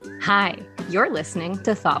Hi, you're listening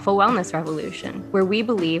to Thoughtful Wellness Revolution, where we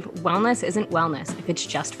believe wellness isn't wellness if it's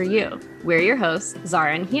just for you. We're your hosts,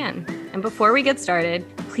 Zara and Hien. And before we get started,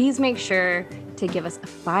 please make sure to give us a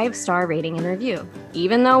 5-star rating and review.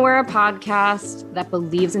 Even though we're a podcast that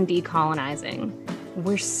believes in decolonizing,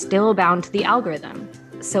 we're still bound to the algorithm.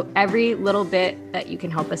 So every little bit that you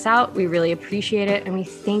can help us out, we really appreciate it. And we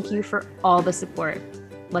thank you for all the support.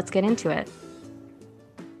 Let's get into it.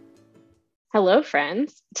 Hello,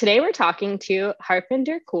 friends. Today we're talking to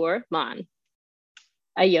Harpinder Kaur Maan,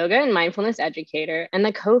 a yoga and mindfulness educator and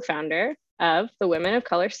the co-founder of the Women of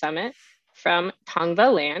Color Summit from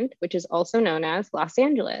Tongva Land, which is also known as Los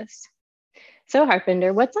Angeles. So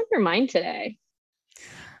Harpinder, what's on your mind today?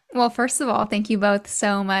 Well, first of all, thank you both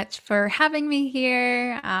so much for having me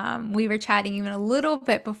here. We were chatting even a little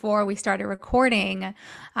bit before we started recording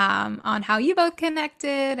on how you both connected,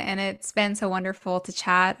 and it's been so wonderful to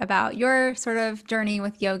chat about your sort of journey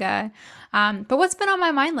with yoga. But what's been on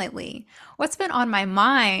my mind lately? What's been on my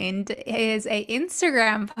mind is a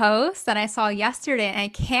Instagram post that I saw yesterday, and I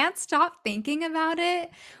can't stop thinking about it,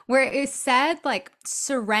 where it said like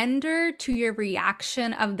surrender to your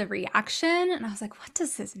reaction of the reaction. And I was like, what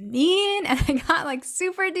does this mean? And I got like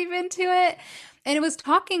super deep into it. And it was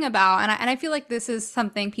talking about, and I feel like this is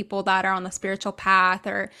something people that are on the spiritual path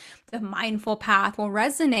or the mindful path will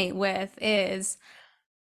resonate with is,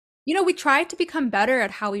 we try to become better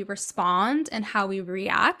at how we respond and how we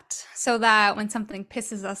react so that when something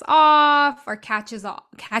pisses us off or catches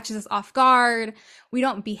us off guard, we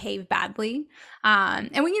don't behave badly.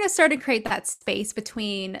 And we, start to create that space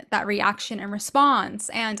between that reaction and response.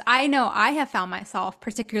 And I know I have found myself,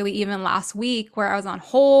 particularly even last week, where I was on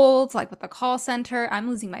hold, like with the call center, I'm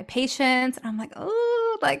losing my patience. And I'm like,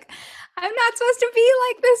 oh, like, I'm not supposed to be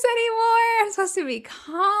like this anymore. I'm supposed to be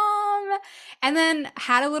calm. And then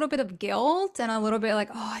had a little bit of guilt and a little bit like,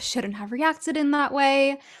 oh, I shouldn't have reacted in that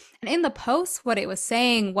way. And in the post, what it was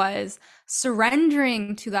saying was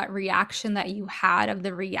surrendering to that reaction that you had of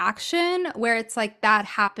the reaction, where it's like that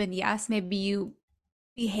happened. Yes, maybe you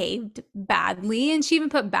behaved badly. And she even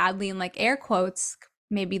put badly in like air quotes.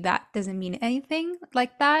 Maybe that doesn't mean anything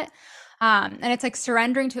like that. And it's like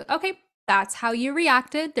surrendering to, okay, that's how you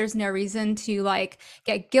reacted. There's no reason to like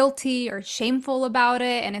get guilty or shameful about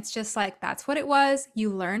it. And it's just like, that's what it was.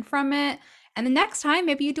 You learn from it. And the next time,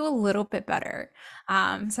 maybe you do a little bit better.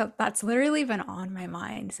 So that's literally been on my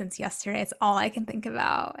mind since yesterday. It's all I can think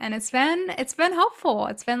about. And it's been helpful.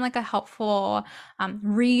 It's been like a helpful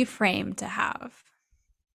reframe to have.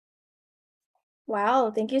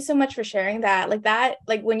 Wow, thank you so much for sharing that.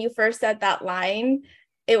 Like when you first said that line,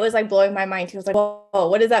 it was like blowing my mind too. I was like, whoa,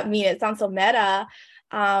 what does that mean? It sounds so meta.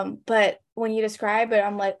 But when you describe it,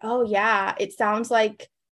 I'm like, oh yeah, it sounds like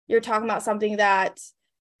you're talking about something that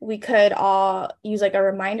we could all use like a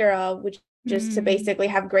reminder of, which just to Mm, basically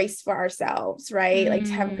have grace for ourselves, right? Like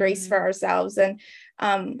to have grace for mm, ourselves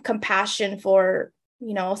and compassion for,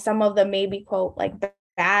 some of the maybe quote like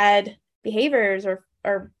bad behaviors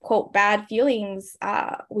or quote bad feelings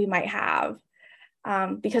we might have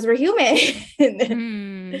because we're human.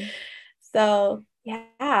 mm. So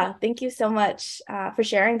yeah, thank you so much for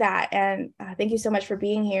sharing that, and thank you so much for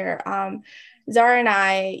being here. Zara and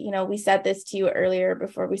I, we said this to you earlier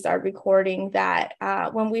before we started recording that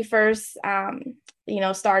when we first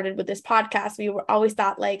started with this podcast, we were always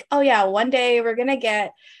thought like, oh yeah, one day we're gonna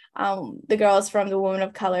get the girls from the Women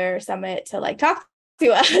of Color Summit to like talk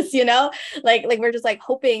to us, like we're just like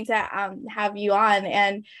hoping to have you on,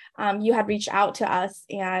 and you had reached out to us,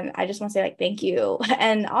 and I just want to say like thank you,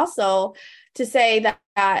 and also to say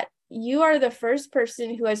that you are the first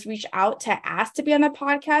person who has reached out to ask to be on the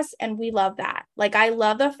podcast, and we love that. Like I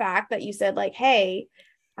love the fact that you said like, hey,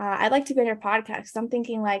 I'd like to be on your podcast. I'm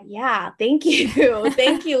thinking like, yeah, thank you.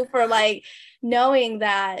 Thank you for like knowing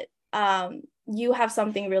that you have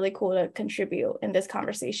something really cool to contribute in this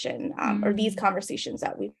conversation or these Mm. conversations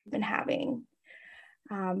that we've been having.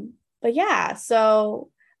 But yeah, so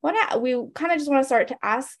we kind of just want to start to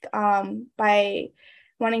ask by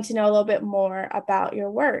wanting to know a little bit more about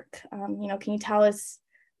your work. Can you tell us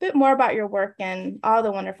a bit more about your work and all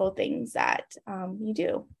the wonderful things that you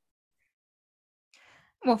do?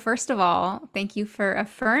 Well, first of all, thank you for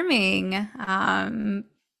affirming,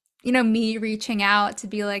 me reaching out to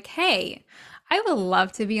be like, hey, I would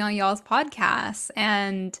love to be on y'all's podcast.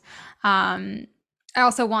 And I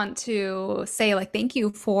also want to say, like, thank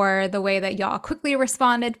you for the way that y'all quickly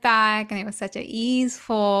responded back. And it was such a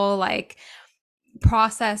easeful, like,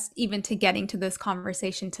 process even to getting to this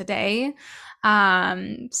conversation today. So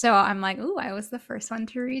I'm like, ooh, I was the first one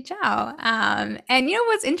to reach out. And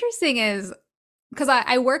what's interesting is because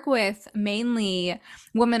I work with mainly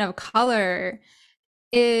women of color,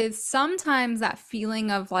 is sometimes that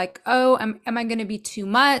feeling of like, oh, am I going to be too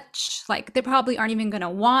much? Like, they probably aren't even going to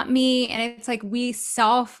want me. And it's like we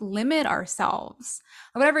self limit ourselves.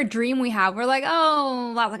 Whatever dream we have, we're like,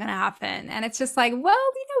 oh, that's not going to happen. And it's just like, well,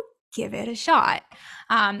 give it a shot.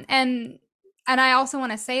 And I also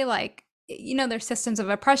want to say, like, there's systems of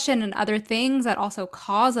oppression and other things that also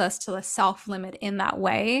cause us to self limit in that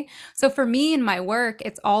way. So for me in my work,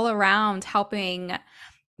 it's all around helping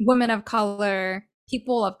women of color,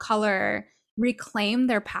 people of color reclaim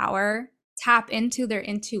their power, tap into their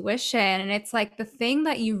intuition. And it's like the thing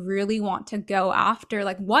that you really want to go after.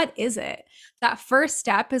 Like, what is it? That first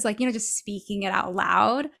step is like, just speaking it out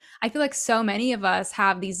loud. I feel like so many of us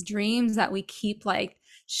have these dreams that we keep like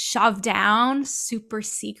shoved down, super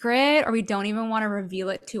secret, or we don't even want to reveal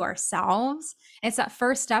it to ourselves. And it's that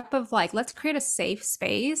first step of like, let's create a safe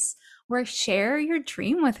space where share your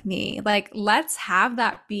dream with me. Like, let's have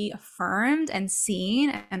that be affirmed and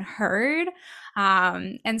seen and heard.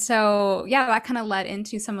 And so, yeah, that kind of led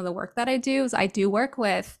into some of the work that I do. Is I do work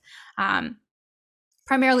with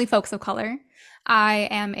primarily folks of color. I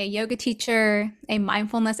am a yoga teacher, a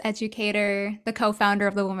mindfulness educator, the co-founder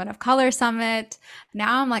of the Women of Color Summit.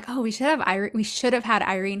 Now I'm like, oh, we should have had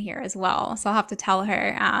Irene here as well. So I'll have to tell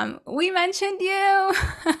her, we mentioned you.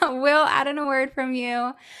 We'll add in a word from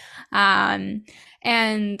you.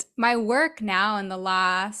 And my work now in the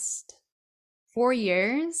last 4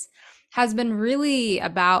 years has been really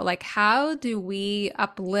about like, how do we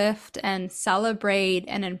uplift and celebrate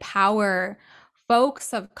and empower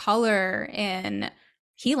folks of color in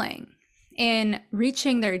healing, in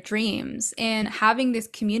reaching their dreams, in having these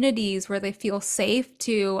communities where they feel safe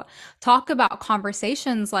to talk about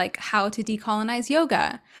conversations like how to decolonize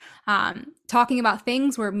yoga, talking about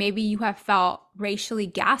things where maybe you have felt racially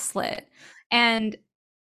gaslit. And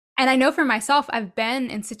I know for myself, I've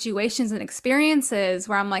been in situations and experiences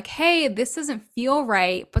where I'm like, hey, this doesn't feel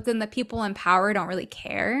right. But then the people in power don't really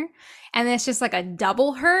care. And then it's just like a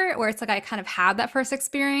double hurt where it's like I kind of had that first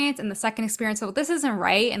experience and the second experience, well, this isn't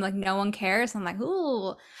right. And like no one cares. I'm like,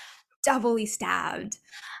 ooh, doubly stabbed.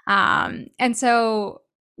 And so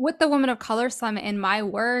with the Women of Color Summit in my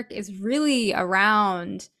work is really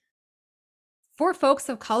around for folks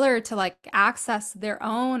of color to like access their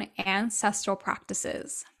own ancestral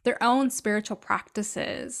practices, their own spiritual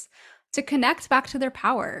practices, to connect back to their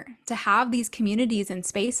power, to have these communities and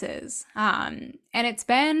spaces.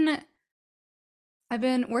 I've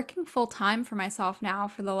been working full time for myself now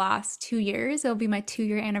for the last 2 years. It'll be my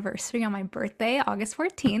 2-year anniversary on my birthday, August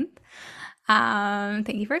 14th.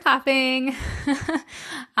 Thank you for clapping.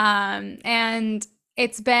 And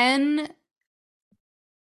it's been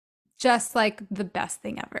just like the best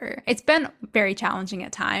thing ever. It's been very challenging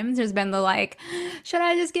at times. There's been the like, should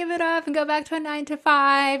I just give it up and go back to a 9 to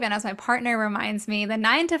 5? And as my partner reminds me, the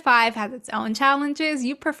 9 to 5 has its own challenges.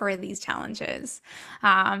 You prefer these challenges.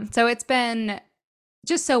 So it's been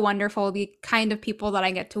just so wonderful, the kind of people that I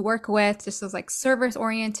get to work with, just those like service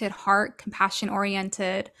oriented, heart, compassion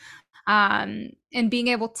oriented, and being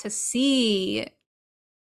able to see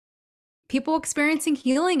people experiencing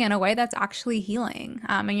healing in a way that's actually healing.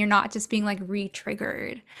 And you're not just being like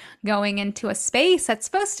re-triggered going into a space that's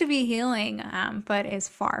supposed to be healing, but is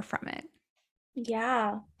far from it.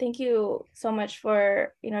 Yeah, thank you so much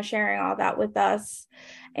for, sharing all that with us.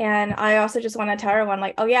 And I also just want to tell everyone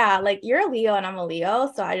like, oh yeah, like you're a Leo and I'm a Leo.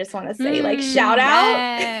 So I just want to say like shout out.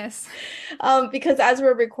 Yes. Because as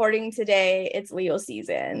we're recording today, it's Leo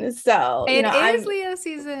season. So, it is Leo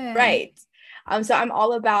season. Right. So I'm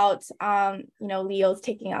all about, Leos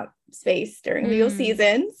taking up space during Leo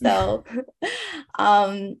season. So,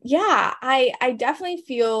 yeah, I definitely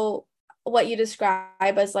feel what you describe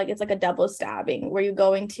as like, it's like a double stabbing where you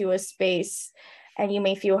go into a space and you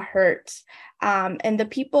may feel hurt. And the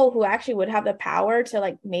people who actually would have the power to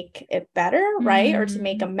like make it better, right. Or to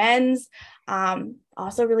make amends,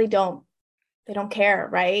 also really they don't care,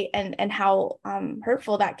 right? And how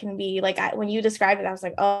hurtful that can be. Like when you described it, I was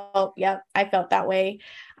like, oh, yeah, I felt that way.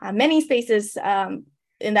 Many spaces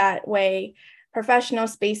in that way, professional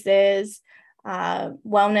spaces,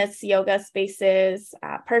 wellness, yoga spaces,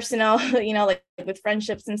 personal, like with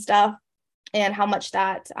friendships and stuff, and how much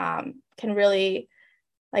that can really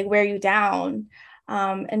like wear you down.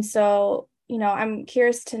 And so, I'm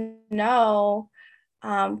curious to know,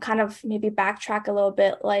 kind of maybe backtrack a little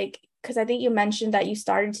bit, like, because I think you mentioned that you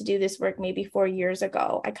started to do this work maybe 4 years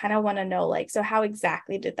ago. I kind of want to know, like, so how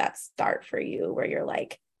exactly did that start for you where you're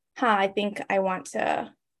like, I think I want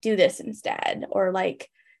to do this instead, or like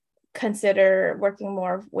consider working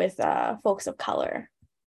more with folks of color?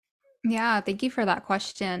 Yeah, thank you for that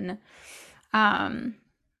question. Um,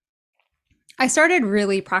 I started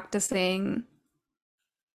really practicing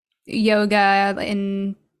yoga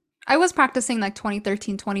in I was practicing like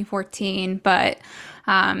 2013, 2014, but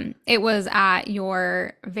it was at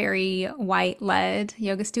your very white led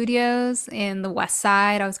yoga studios in the West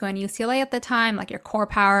Side. I was going to UCLA at the time, like your Core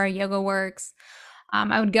Power, Yoga Works.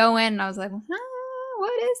 I would go in and I was like,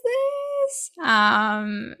 what is this?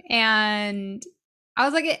 And I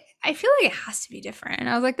was like, I feel like it has to be different. And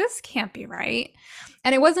I was like, this can't be right.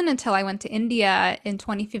 And it wasn't until I went to India in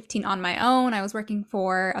 2015 on my own. I was working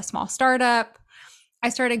for a small startup. I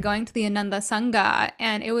started going to the Ananda Sangha,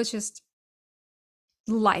 and it was just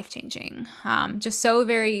life changing. Just so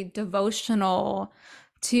very devotional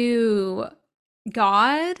to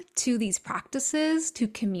God, to these practices, to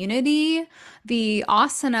community. The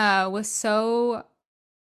asana was so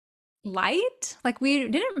light, like we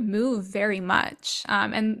didn't move very much.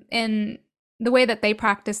 And in the way that they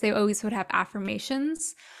practice, they always would have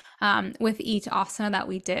affirmations with each asana that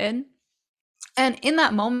we did. And in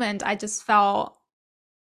that moment, I just felt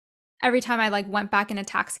every time I like went back in a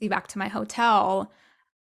taxi back to my hotel,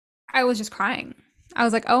 I was just crying. I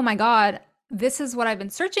was like, "Oh my God, this is what I've been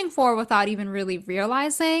searching for without even really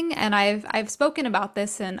realizing." And I've spoken about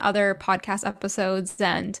this in other podcast episodes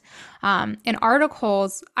and in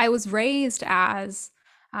articles. I was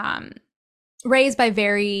um, raised by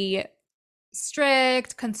very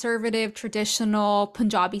strict, conservative, traditional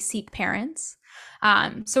Punjabi Sikh parents.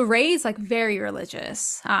 So raised like very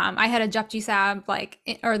religious. I had a Japji Sahib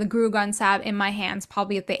or the Guru Granth Sahib in my hands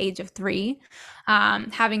probably at the age of 3,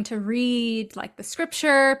 having to read like the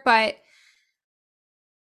scripture, but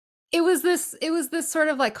it was this sort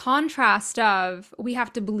of like contrast of we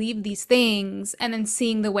have to believe these things and then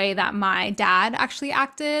seeing the way that my dad actually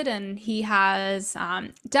acted, and he has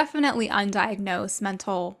definitely undiagnosed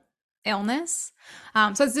mental illness.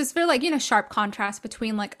 So it's this very like, sharp contrast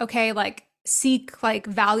between like, okay, like seek like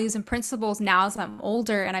values and principles now as I'm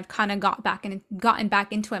older and I've kind of gotten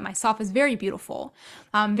back into it myself is very beautiful.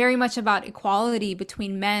 Very much about equality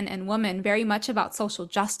between men and women, very much about social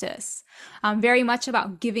justice, very much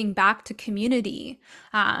about giving back to community.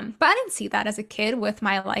 But I didn't see that as a kid with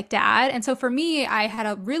my like dad. And so for me, I had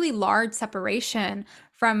a really large separation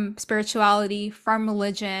from spirituality, from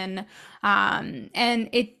religion. And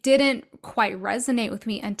it didn't quite resonate with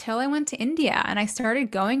me until I went to India and I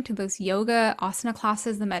started going to those yoga asana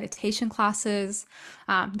classes, the meditation classes,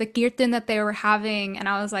 the kirtan that they were having. And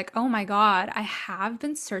I was like, oh my God, I have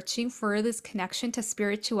been searching for this connection to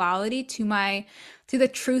spirituality, to the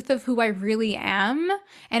truth of who I really am.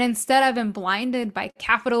 And instead, I've been blinded by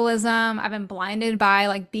capitalism. I've been blinded by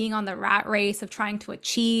like being on the rat race of trying to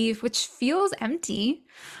achieve, which feels empty.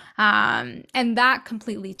 And that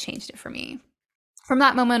completely changed it for me. From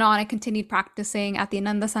that moment on, I continued practicing at the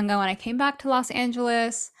Ananda Sangha when I came back to Los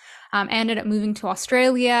Angeles. I ended up moving to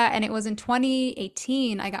Australia, and it was in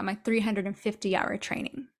 2018 I got my 350-hour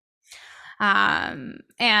training.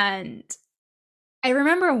 And I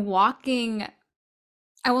remember walking,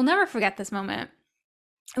 I will never forget this moment.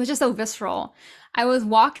 It was just so visceral. I was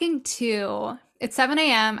walking it's 7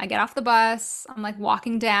 a.m. I get off the bus. I'm like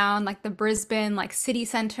walking down like the Brisbane like city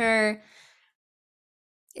center.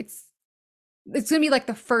 It's gonna be like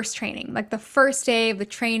the first training, like the first day of the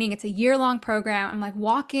training. It's a year-long program. I'm like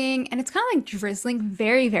walking and it's kind of like drizzling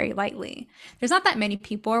very, very lightly. There's not that many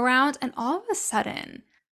people around, and all of a sudden,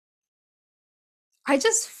 I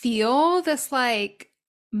just feel this like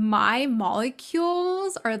my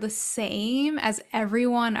molecules are the same as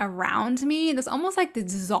everyone around me. There's almost like the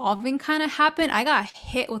dissolving kind of happened. I got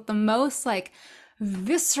hit with the most like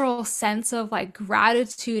visceral sense of like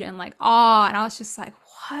gratitude and like awe. And I was just like,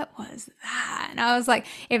 what was that? And I was like,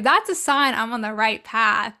 if that's a sign I'm on the right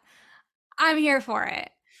path, I'm here for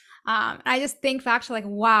it. I just think back to like,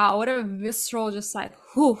 wow, what a visceral, just like,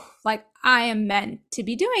 whew, like I am meant to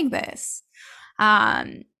be doing this.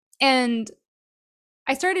 And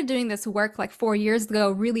I started doing this work like 4 years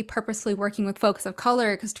ago, really purposely working with folks of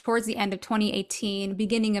color, because towards the end of 2018,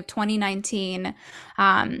 beginning of 2019,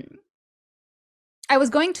 I was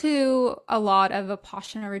going to a lot of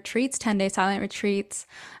Vipassana retreats, 10-day silent retreats.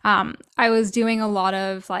 I was doing a lot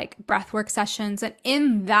of like breathwork sessions. And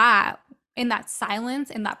in that silence,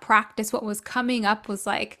 in that practice, what was coming up was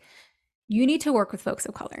like, you need to work with folks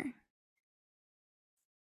of color.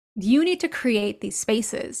 You need to create these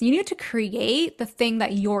spaces. You need to create the thing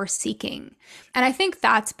that you're seeking. And I think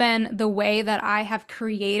that's been the way that I have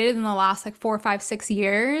created in the last like 4, 5, 6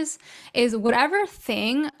 years is whatever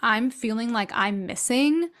thing I'm feeling like I'm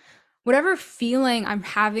missing, whatever feeling I'm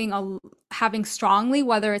having strongly,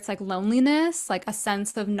 whether it's like loneliness, like a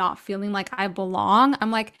sense of not feeling like I belong,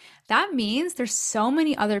 I'm like, that means there's so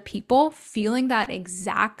many other people feeling that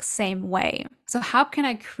exact same way. So how can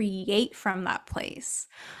I create from that place?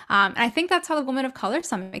 And I think that's how the Women of Color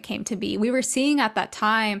Summit came to be. We were seeing at that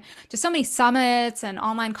time just so many summits and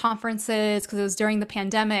online conferences because it was during the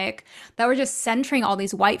pandemic that were just centering all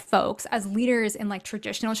these white folks as leaders in like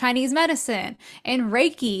traditional Chinese medicine and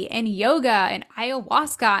Reiki and yoga and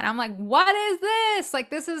ayahuasca. And I'm like, what is this?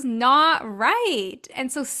 Like, this is not right. And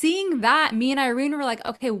so seeing that, me and Irene were like,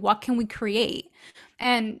 okay, what can we create?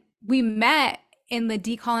 And we met in the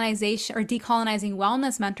decolonization or decolonizing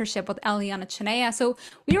wellness mentorship with Eliana Chinea. So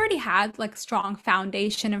we already had like strong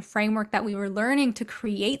foundation and framework that we were learning to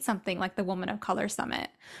create something like the Women of Color Summit.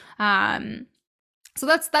 So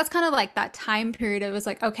that's kind of like that time period. It was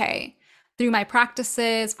like, okay, through my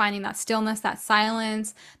practices, finding that stillness, that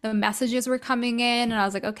silence, the messages were coming in, and I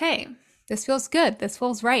was like, okay, this feels good. This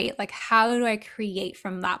feels right. Like, how do I create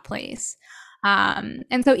from that place?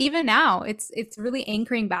 And so even now, it's really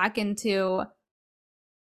anchoring back into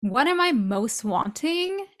what am I most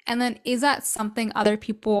wanting? And then is that something other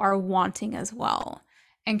people are wanting as well?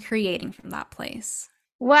 And creating from that place.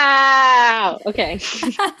 Wow. Okay.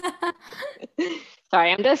 Sorry,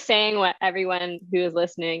 I'm just saying what everyone who is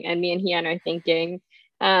listening and me and Hien are thinking,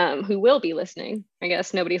 who will be listening. I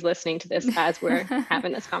guess nobody's listening to this as we're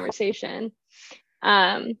having this conversation.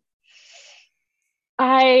 I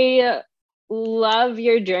love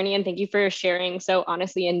your journey and thank you for sharing so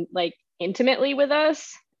honestly and like intimately with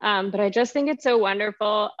us. But I just think it's so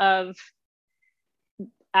wonderful of,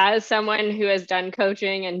 as someone who has done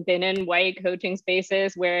coaching and been in white coaching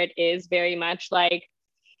spaces where it is very much like,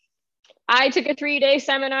 I took a 3-day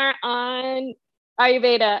seminar on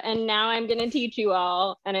Ayurveda and now I'm going to teach you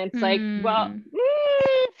all. And it's like, well,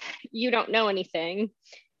 you don't know anything.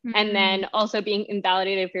 And then also being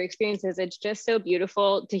invalidated for your experiences. It's just so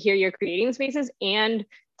beautiful to hear you're creating spaces and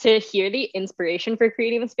to hear the inspiration for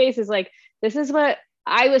creating the spaces. Like, this is what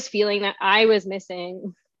I was feeling that I was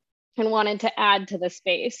missing and wanted to add to the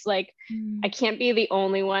space. Like, I can't be the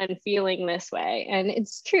only one feeling this way. And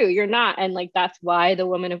it's true, you're not. And like, that's why the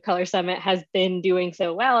Women of Color Summit has been doing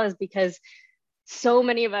so well, is because so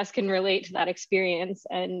many of us can relate to that experience.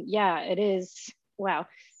 And yeah, it is. Wow.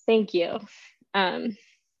 Thank you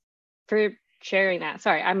for sharing that.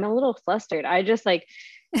 Sorry, I'm a little flustered. I just like,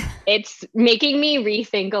 it's making me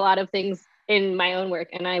rethink a lot of things in my own work,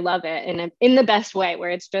 and I love it, and in the best way, where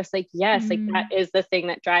it's just like, yes, like that is the thing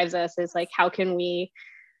that drives us, is like, how can we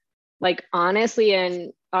like honestly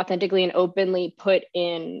and authentically and openly put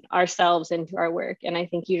in ourselves into our work. And I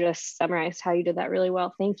think you just summarized how you did that really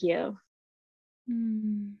well. Thank you.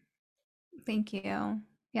 Thank you.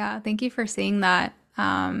 Yeah, thank you for saying that.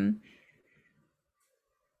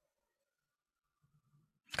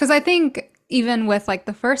 Because I think even with like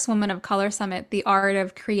the first Women of Color Summit, the art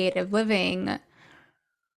of creative living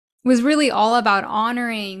was really all about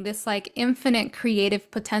honoring this like infinite creative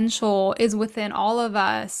potential is within all of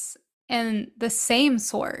us and the same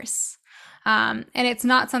source. And it's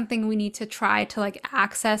not something we need to try to like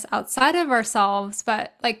access outside of ourselves,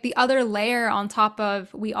 but like the other layer on top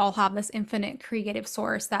of we all have this infinite creative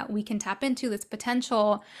source that we can tap into, this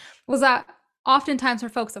potential, was that oftentimes for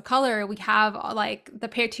folks of color, we have like the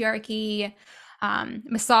patriarchy,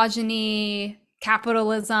 misogyny,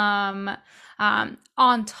 capitalism.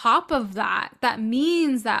 On top of that, that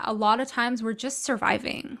means that a lot of times we're just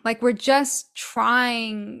surviving. Like, we're just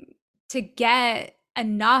trying to get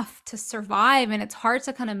enough to survive. And it's hard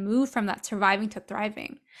to kind of move from that surviving to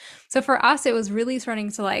thriving. So for us, it was really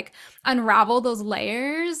starting to like unravel those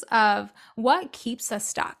layers of what keeps us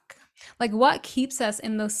stuck. Like, what keeps us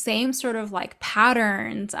in those same sort of like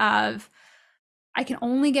patterns of, I can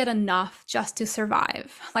only get enough just to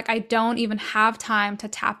survive. Like, I don't even have time to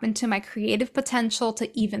tap into my creative potential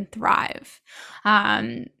to even thrive.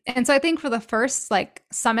 And so I think for the first like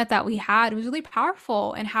summit that we had, it was really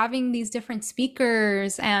powerful, and having these different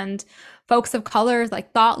speakers and folks of color,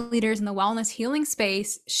 like thought leaders in the wellness healing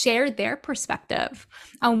space, shared their perspective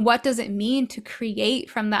on what does it mean to create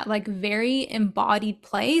from that like very embodied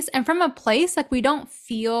place, and from a place like we don't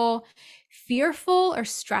feel fearful or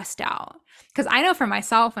stressed out. Because I know for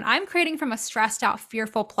myself, when I'm creating from a stressed out,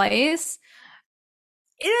 fearful place,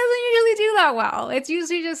 it doesn't usually do that well. It's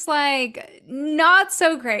usually just like not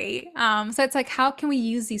so great. So it's like, how can we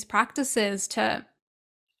use these practices to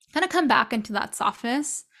kind of come back into that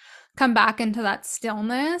softness, come back into that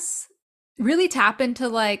stillness, really tap into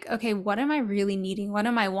like, okay, what am I really needing? What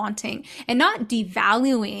am I wanting? And not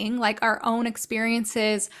devaluing like our own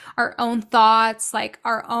experiences, our own thoughts, like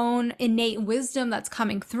our own innate wisdom that's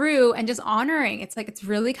coming through, and just honoring. It's like, it's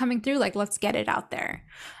really coming through. Like, let's get it out there.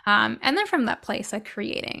 And then from that place, like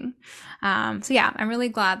creating. So yeah, I'm really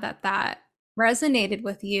glad that that resonated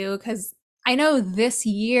with you, because I know this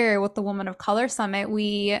year with the Woman of Color Summit,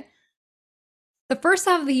 the first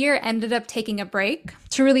half of the year ended up taking a break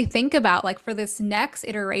to really think about, like, for this next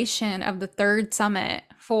iteration of the third summit,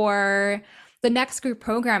 for the next group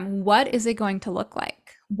program, what is it going to look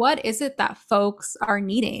like? What is it that folks are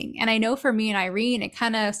needing? And I know for me and Irene, it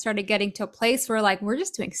kind of started getting to a place where like, we're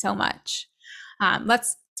just doing so much.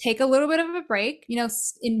 Let's take a little bit of a break, you know,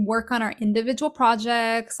 in work on our individual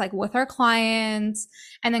projects, like with our clients,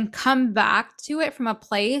 and then come back to it from a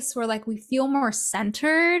place where like we feel more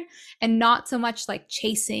centered and not so much like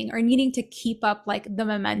chasing or needing to keep up like the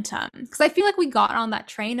momentum. Because I feel like we got on that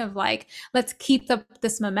train of like, let's keep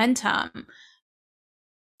this momentum.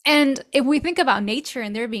 And if we think about nature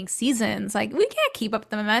and there being seasons, like we can't keep up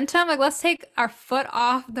the momentum. Like, let's take our foot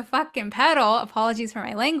off the fucking pedal, apologies for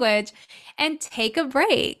my language, and take a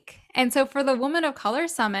break. And so for the Woman of Color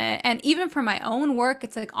Summit, and even for my own work,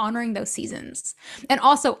 it's like honoring those seasons. And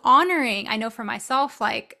also honoring, I know for myself,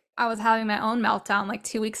 like I was having my own meltdown like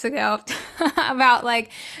 2 weeks ago about like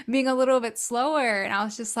being a little bit slower. And I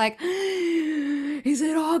was just like, is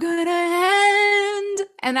it all gonna end?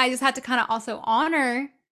 And I just had to kind of also honor,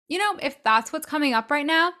 you know, if that's what's coming up right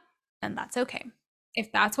now, then that's okay.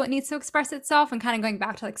 If that's what needs to express itself, and kind of going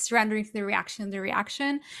back to like surrendering to the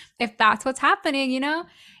reaction, if that's what's happening, you know,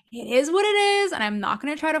 it is what it is. And I'm not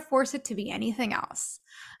going to try to force it to be anything else.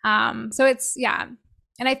 So it's, yeah.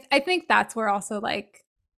 And I think that's where also like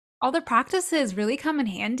all the practices really come in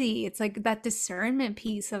handy. It's like that discernment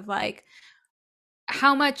piece of like,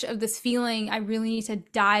 how much of this feeling I really need to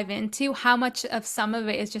dive into, how much of some of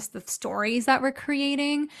it is just the stories that we're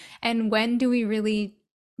creating, and when do we really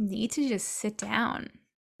need to just sit down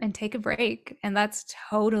and take a break, and that's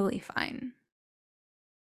totally fine.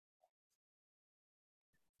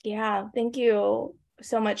 Yeah, thank you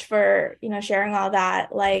so much for, sharing all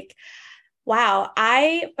that. Like, wow,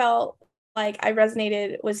 I felt like I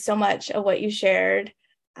resonated with so much of what you shared.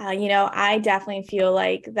 I definitely feel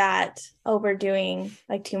like that overdoing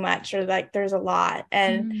like too much, or like there's a lot,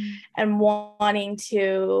 and wanting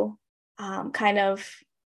to kind of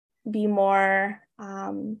be more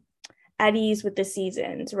at ease with the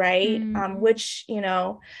seasons, right? Which,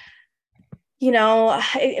 it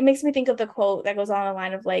makes me think of the quote that goes on the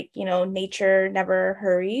line of like, nature never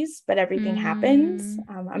hurries, but everything happens.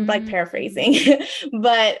 I'm like paraphrasing,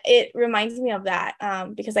 but it reminds me of that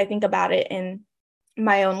because I think about it in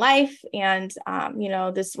my own life, and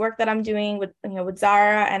this work that I'm doing with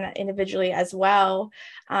Zara and individually as well.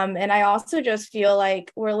 And I also just feel like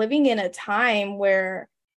we're living in a time where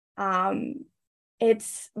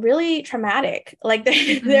it's really traumatic. Like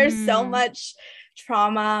there's so much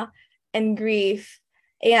trauma and grief,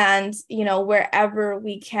 and wherever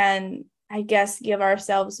we can, I guess, give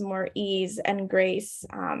ourselves more ease and grace,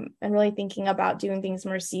 and really thinking about doing things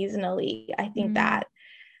more seasonally, I think that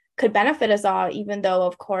could benefit us all, even though,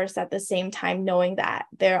 of course, at the same time, knowing that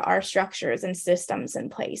there are structures and systems in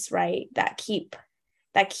place, right, that keep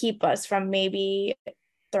us from maybe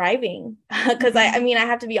thriving. Because I mean, I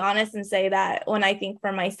have to be honest and say that when I think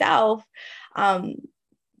for myself, and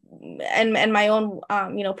my own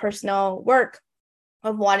personal work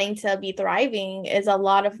of wanting to be thriving, is a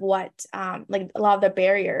lot of what like a lot of the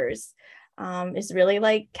barriers is really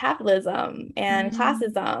like capitalism and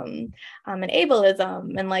classism and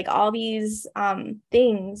ableism, and like all these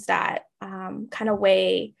things that kind of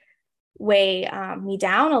weigh me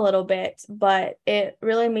down a little bit. But it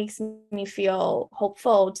really makes me feel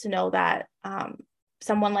hopeful to know that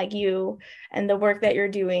someone like you and the work that you're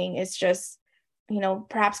doing is just,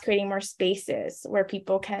 perhaps creating more spaces where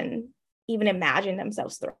people can even imagine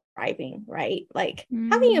themselves thriving, right? Like,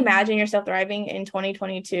 how can you imagine yourself thriving in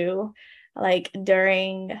 2022, like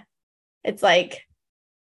during, it's like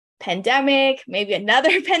pandemic, maybe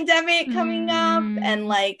another pandemic coming up, and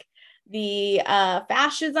like the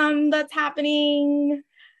fascism that's happening,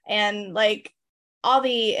 and like all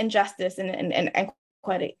the injustice and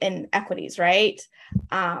inequities, right?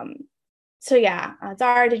 So yeah,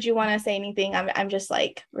 Zara, did you want to say anything? I'm just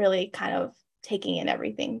like really kind of taking in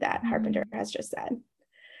everything that Harpinder has just said.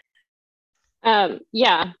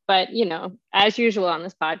 Yeah, but as usual on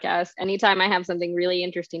this podcast, anytime I have something really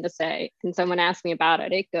interesting to say and someone asks me about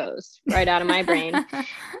it, it goes right out of my brain.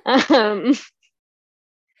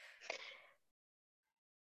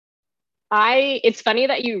 It's funny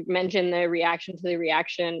that you mentioned the reaction to the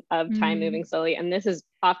reaction of time moving slowly, and this is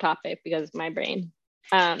off topic because my brain.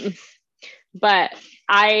 But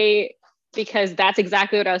because that's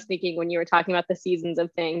exactly what I was thinking when you were talking about the seasons of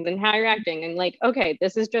things and how you're acting, and like, okay,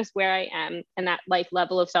 this is just where I am, and that like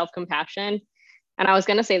level of self-compassion. And I was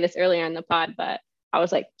gonna say this earlier in the pod, but I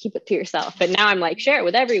was like, keep it to yourself. But now I'm like, share it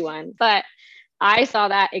with everyone. But I saw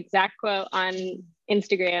that exact quote on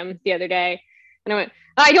Instagram the other day, and I went,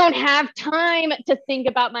 I don't have time to think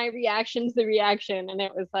about my reaction to the reaction. And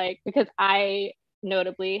it was like, because I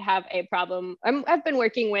notably have a problem. I've been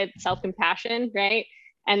working with self-compassion, right?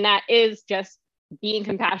 And that is just being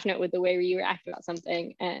compassionate with the way you react about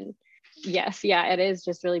something. And yes, yeah, it is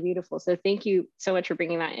just really beautiful. So thank you so much for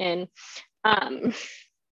bringing that in. And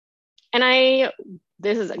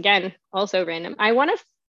this is again also random. I want to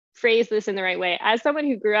phrase this in the right way. As someone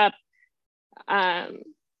who grew up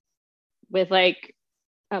with like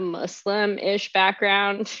a Muslim-ish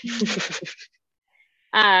background,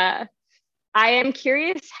 I am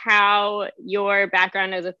curious how your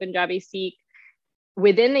background as a Punjabi Sikh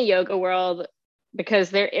within the yoga world, because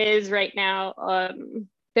there is right now,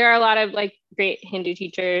 there are a lot of like great Hindu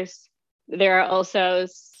teachers. There are also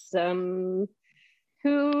some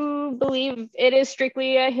who believe it is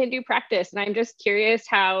strictly a Hindu practice. And I'm just curious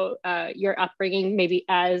how your upbringing, maybe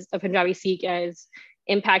as a Punjabi Sikh, has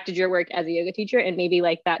impacted your work as a yoga teacher, and maybe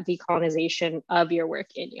like that decolonization of your work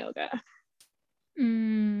in yoga.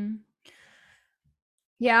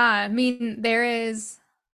 Yeah, I mean, there is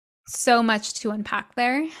so much to unpack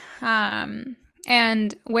there.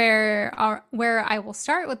 And where I will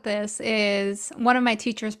start with this is one of my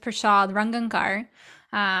teachers, Prashad Rangankar,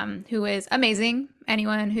 who is amazing.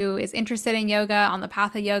 Anyone who is interested in yoga, on the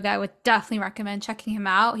path of yoga, I would definitely recommend checking him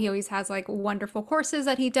out. He always has like wonderful courses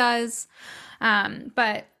that he does.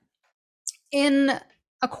 But in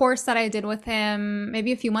a course that I did with him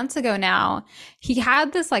maybe a few months ago now, he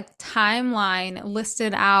had this like timeline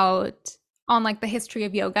listed out on like the history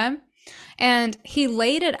of yoga. And he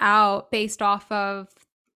laid it out based off of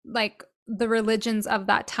like the religions of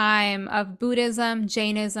that time of Buddhism,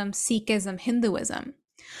 Jainism, Sikhism, Hinduism.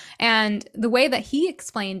 And the way that he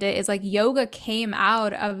explained it is like yoga came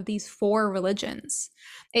out of these four religions.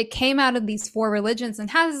 It came out of these four religions and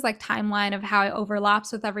has this like timeline of how it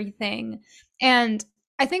overlaps with everything. And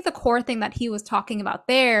I think the core thing that he was talking about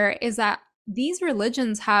there is that these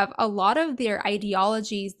religions have a lot of their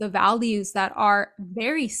ideologies, the values that are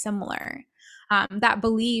very similar. That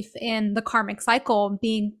belief in the karmic cycle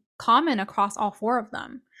being common across all four of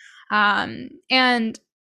them. And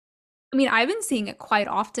I mean, I've been seeing it quite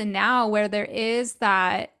often now where there is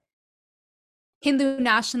that Hindu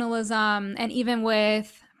nationalism, and even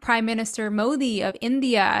with Prime Minister Modi of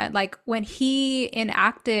India, like when he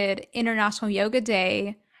enacted International Yoga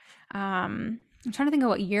Day, I'm trying to think of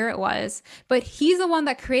what year it was, but he's the one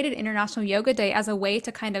that created International Yoga Day as a way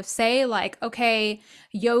to kind of say like, okay,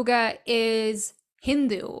 yoga is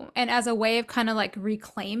Hindu, and as a way of kind of like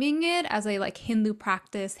reclaiming it as a like Hindu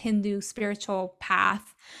practice, Hindu spiritual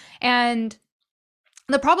path. And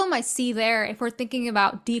the problem I see there, if we're thinking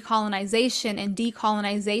about decolonization and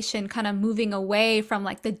decolonization kind of moving away from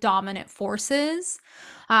like the dominant forces,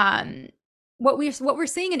 what we're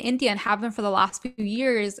seeing in India and have been for the last few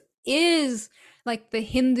years is like the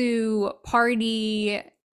Hindu party,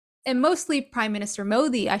 and mostly Prime Minister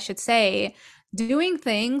Modi, I should say, doing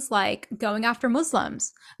things like going after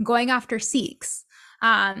Muslims, going after Sikhs.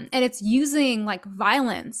 And it's using like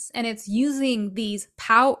violence, and it's using these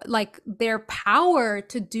their power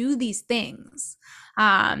to do these things.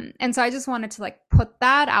 And so I just wanted to like put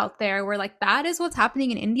that out there where like that is what's happening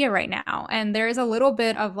in India right now. And there is a little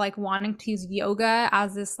bit of like wanting to use yoga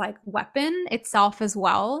as this like weapon itself as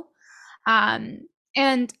well.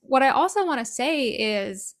 And what I also want to say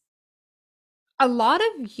is a lot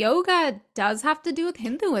of yoga does have to do with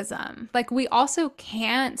Hinduism. Like, we also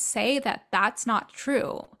can't say that that's not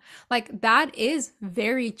true. Like, that is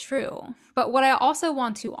very true. But what I also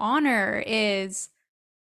want to honor is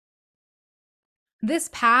this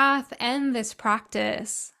path and this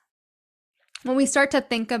practice. When we start to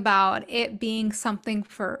think about it being something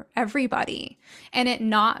for everybody and it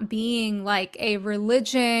not being like a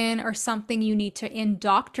religion or something you need to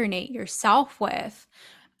indoctrinate yourself with,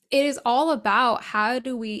 it is all about how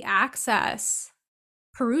do we access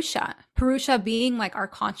Purusha being like our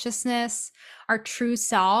consciousness, our true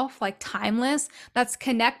self, like timeless, that's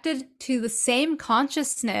connected to the same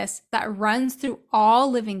consciousness that runs through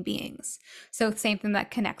all living beings. So same thing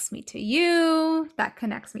that connects me to you, that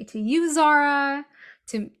connects me to you, Zara,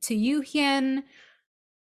 to you, Hien.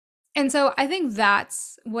 And so I think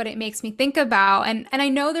that's what it makes me think about. And I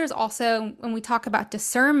know there's also, when we talk about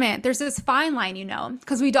discernment, there's this fine line,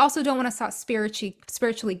 because we also don't want to start spiritually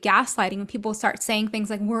gaslighting when people start saying things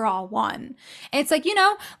like we're all one. And it's like,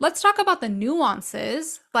 let's talk about the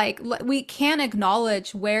nuances. Like we can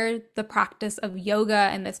acknowledge where the practice of yoga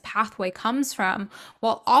and this pathway comes from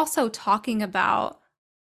while also talking about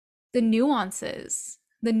the nuances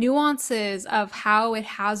of how it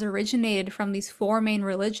has originated from these four main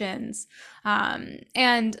religions.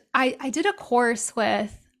 And I did a course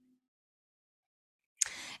with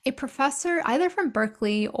a professor either from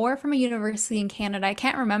Berkeley or from a university in Canada. I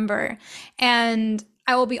can't remember. And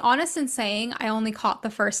I will be honest in saying I only caught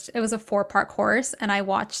it was a 4-part course, and I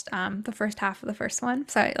watched the first half of the first one.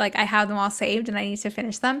 So like I have them all saved and I need to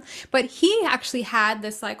finish them. But he actually had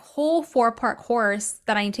this like whole 4-part course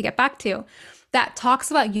that I need to get back to that talks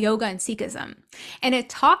about yoga and Sikhism. And it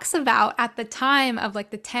talks about at the time of like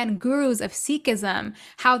the 10 gurus of Sikhism,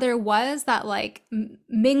 how there was that like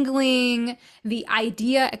mingling, the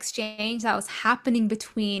idea exchange that was happening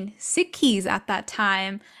between Sikhs at that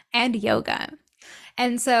time and yoga.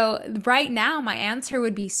 And so right now, my answer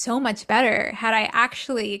would be so much better had I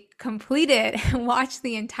actually completed and watched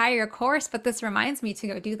the entire course. But this reminds me to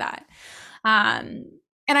go do that. And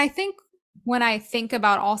I think when I think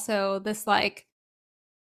about also this like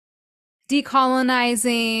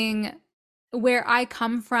decolonizing where I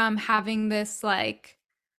come from, having this like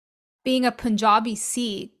being a Punjabi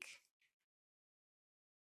Sikh,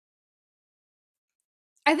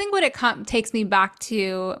 I think what it takes me back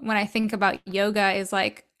to when I think about yoga is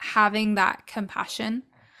like having that compassion,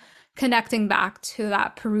 connecting back to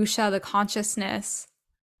that Purusha, the consciousness,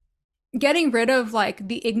 getting rid of like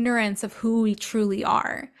the ignorance of who we truly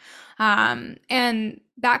are. And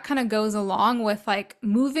that kind of goes along with like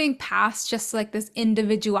moving past just like this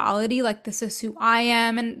individuality, like this is who I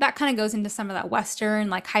am. And that kind of goes into some of that Western,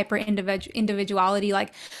 like hyper individuality,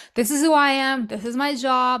 like this is who I am, this is my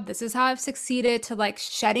job, this is how I've succeeded, to like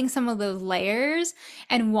shedding some of those layers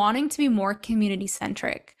and wanting to be more community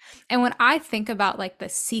centric. And when I think about like the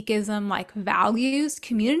Sikhism, like values,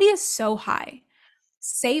 community is so high.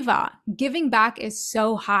 Seva, giving back is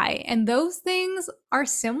so high. And those things are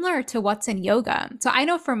similar to what's in yoga. So I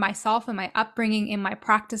know for myself and my upbringing in my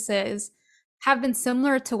practices have been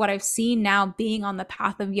similar to what I've seen now being on the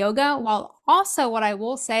path of yoga. While also, what I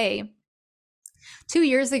will say, 2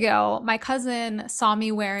 years ago, my cousin saw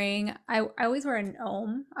me wearing, I always wear an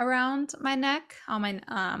om around my neck on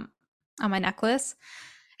my necklace.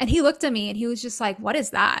 And he looked at me and he was just like, what is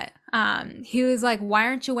that? He was like, why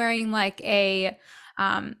aren't you wearing like a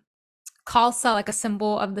Khalsa, like a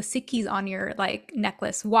symbol of the Sikhs on your like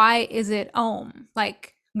necklace? Why is it Om?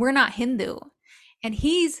 Like, we're not Hindu. And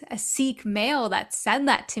he's a Sikh male that said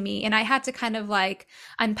that to me. And I had to kind of like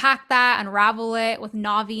unpack that, unravel it with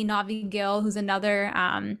Navi Gill, who's another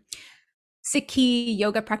Sikhi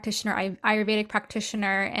yoga practitioner, Ayurvedic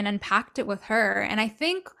practitioner, and unpacked it with her. And I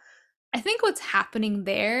think what's happening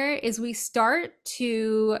there is we start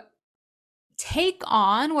to take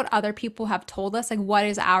on what other people have told us, like what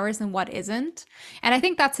is ours and what isn't. And I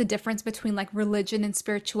think that's the difference between like religion and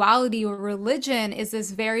spirituality, where religion is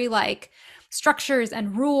this very like structures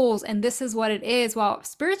and rules and this is what it is, while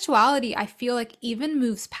spirituality, I feel like, even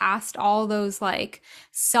moves past all those like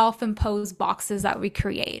self-imposed boxes that we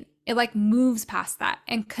create. It like moves past that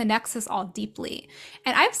and connects us all deeply.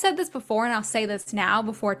 And I've said this before, and I'll say this now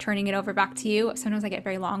before turning it over back to you. Sometimes I get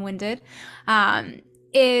very long-winded.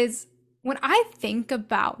 Is when I think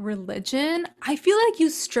about religion, I feel like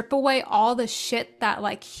you strip away all the shit that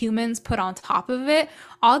like humans put on top of it.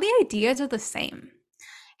 All the ideas are the same.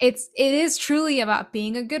 It is truly about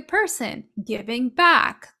being a good person, giving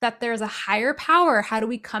back, that there's a higher power. How do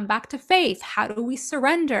we come back to faith? How do we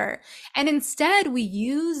surrender? And instead we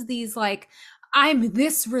use these like, I'm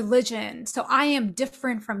this religion, so I am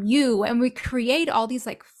different from you. And we create all these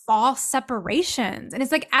like false separations. And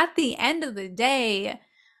it's like, at the end of the day,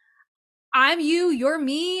 I'm you, you're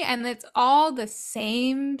me, and it's all the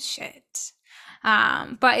same shit.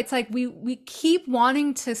 But it's like we keep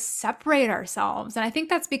wanting to separate ourselves. And I think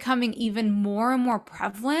that's becoming even more and more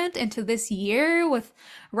prevalent into this year with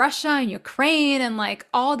Russia and Ukraine and like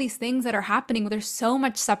all these things that are happening. There's so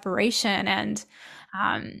much separation. And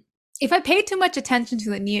if I pay too much attention to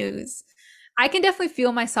the news, I can definitely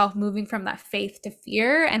feel myself moving from that faith to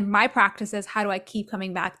fear. And my practice is, how do I keep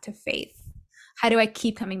coming back to faith? How do I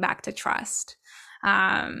keep coming back to trust?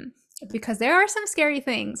 Because there are some scary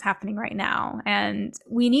things happening right now, and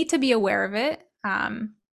we need to be aware of it.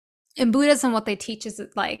 In Buddhism, what they teach is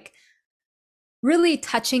like really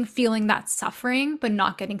touching, feeling that suffering, but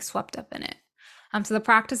not getting swept up in it. So the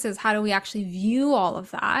practice is, how do we actually view all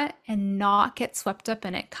of that and not get swept up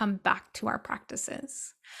in it, come back to our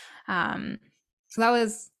practices. So that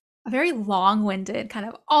was a very long-winded, kind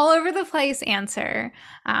of all over the place answer,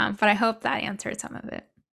 but I hope that answered some of it.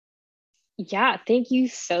 Yeah, thank you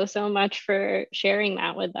so, so much for sharing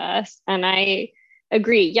that with us. And I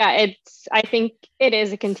agree. Yeah, I think it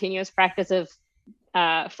is a continuous practice of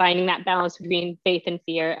finding that balance between faith and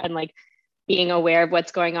fear, and like being aware of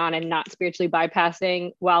what's going on and not spiritually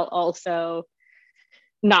bypassing, while also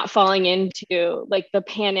not falling into like the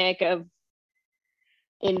panic of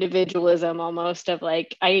individualism, almost, of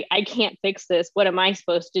like, I can't fix this. What am I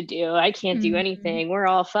supposed to do? I can't do anything. We're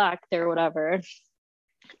all fucked or whatever.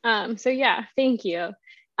 So yeah, thank you.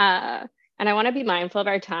 And I want to be mindful of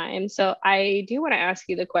our time. So I do want to ask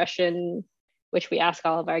you the question, which we ask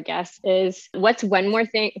all of our guests, is what's one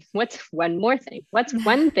thing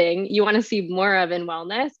you want to see more of in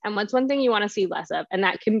wellness, and what's one thing you want to see less of? And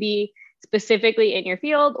that can be specifically in your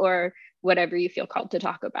field or whatever you feel called to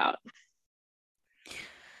talk about.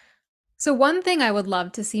 So one thing I would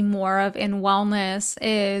love to see more of in wellness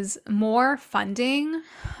is more funding,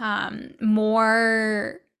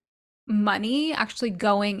 more money actually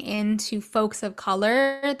going into folks of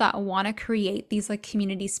color that want to create these like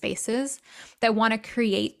community spaces, that want to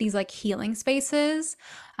create these like healing spaces,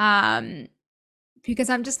 because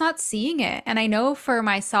I'm just not seeing it. And I know for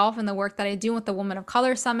myself and the work that I do with the Women of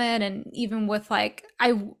Color Summit, and even with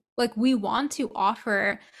we want to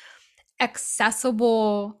offer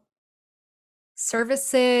accessible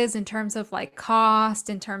services in terms of like cost,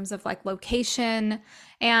 in terms of like location.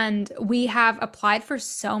 And we have applied for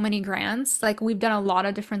so many grants. Like, we've done a lot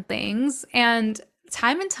of different things. And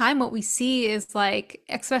time what we see is like,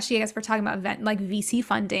 especially I guess we're talking about like VC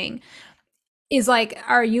funding, is like,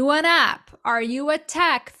 are you an app? Are you a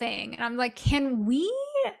tech thing? And I'm like, can we,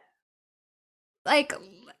 like,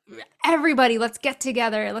 everybody, let's get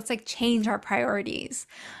together, let's like change our priorities.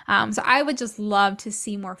 So I would just love to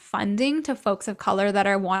see more funding to folks of color that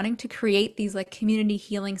are wanting to create these like community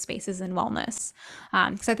healing spaces in wellness,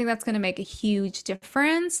 because I think that's going to make a huge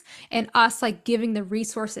difference in us like giving the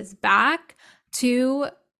resources back to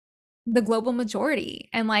the global majority,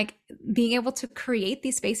 and like being able to create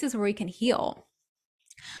these spaces where we can heal.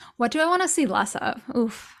 What do I want to see less of?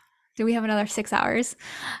 Oof, do we have another 6 hours?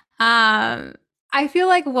 I feel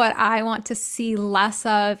like what I want to see less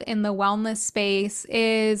of in the wellness space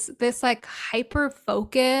is this like hyper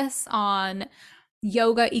focus on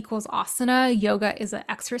yoga equals asana. Yoga is an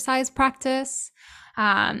exercise practice,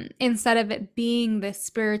 instead of it being this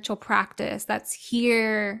spiritual practice that's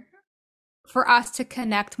here for us to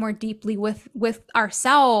connect more deeply with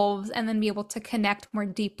ourselves, and then be able to connect more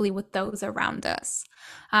deeply with those around us.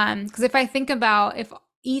 Because if I think about, if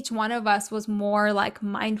each one of us was more like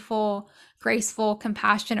mindful, graceful,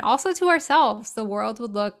 compassionate, also to ourselves, the world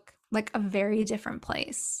would look like a very different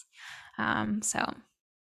place. So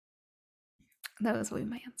those would be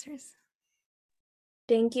my answers.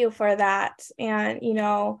 Thank you for that. And,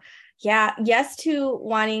 yes to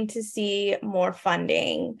wanting to see more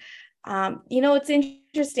funding. What's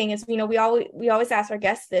interesting is, we always ask our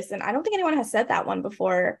guests this, and I don't think anyone has said that one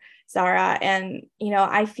before, Zara. And,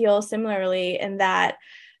 I feel similarly in that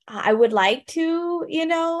I would like to,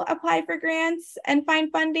 apply for grants and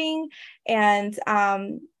find funding. And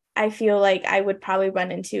I feel like I would probably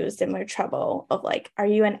run into a similar trouble of like, are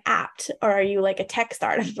you an app or are you like a tech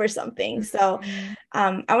startup or something? So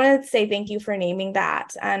I want to say thank you for naming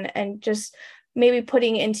that, and just maybe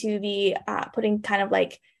putting kind of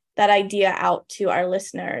like that idea out to our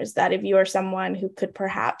listeners, that if you are someone who could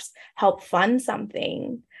perhaps help fund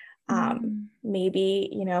something, maybe,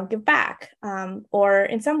 give back, or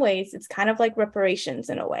in some ways it's kind of like reparations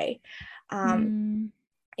in a way.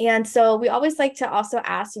 And so we always like to also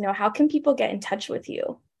ask, how can people get in touch with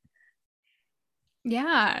you?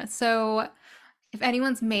 Yeah. So if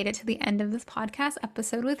anyone's made it to the end of this podcast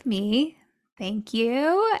episode with me, thank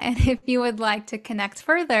you. And if you would like to connect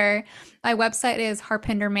further, my website is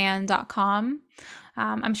harpinderman.com.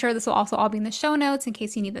 I'm sure this will also all be in the show notes in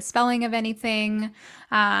case you need the spelling of anything.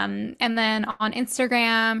 And then on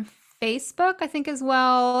Instagram, Facebook, I think as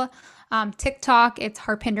well. TikTok, it's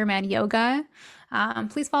Harpinderman Yoga.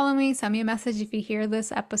 Please follow me, send me a message if you hear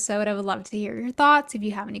this episode. I would love to hear your thoughts if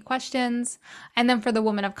you have any questions. And then for the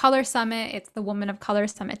Women of Color Summit, it's the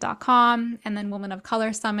womenofcolorsummit.com, and then Women of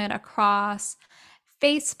Color Summit across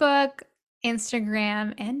Facebook,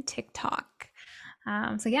 Instagram, and TikTok.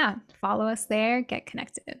 So yeah, follow us there, get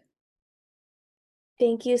connected.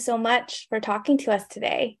 Thank you so much for talking to us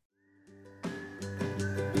today.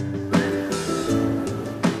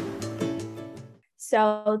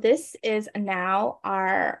 So this is now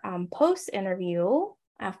our post interview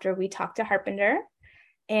after we talked to Harpinder,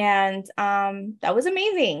 and that was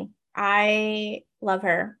amazing. I love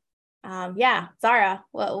her. Yeah, Zara,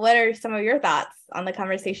 what are some of your thoughts on the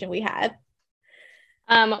conversation we had?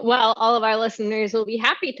 Well, all of our listeners will be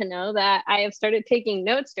happy to know that I have started taking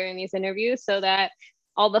notes during these interviews so that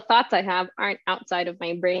all the thoughts I have aren't outside of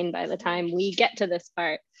my brain by the time we get to this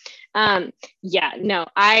part. Yeah, no,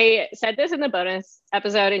 I said this in the bonus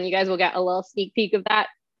episode, and you guys will get a little sneak peek of that.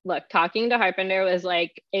 Look, talking to Harpinder was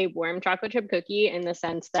like a warm chocolate chip cookie in the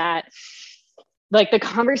sense that like the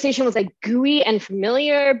conversation was like gooey and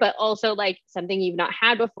familiar, but also like something you've not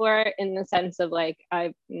had before, in the sense of like,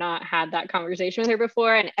 I've not had that conversation with her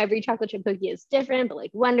before. And every chocolate chip cookie is different, but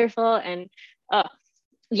like wonderful. And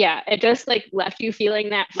yeah, it just like left you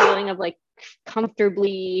feeling that feeling of like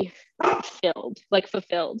comfortably filled, like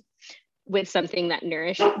fulfilled with something that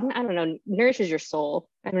nourishes your soul.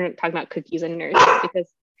 I'm not talking about cookies and nourishment because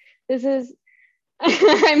this is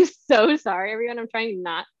I'm so sorry, everyone. I'm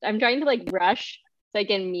trying to like rush so I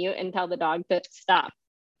can mute and tell the dog to stop.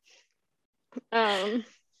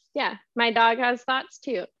 Yeah, my dog has thoughts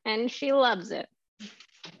too, and she loves it.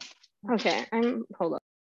 Okay, hold on.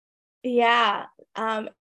 Yeah,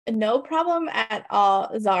 no problem at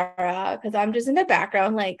all, Zara, because I'm just in the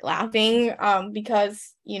background like laughing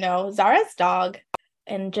because Zara's dog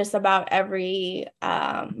in just about every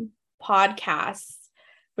podcast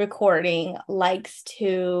recording likes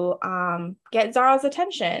to get Zara's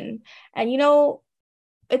attention. And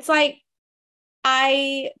it's like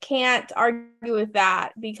I can't argue with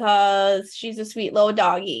that because she's a sweet little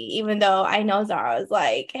doggy, even though I know Zara's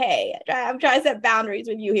like, hey, I'm trying to set boundaries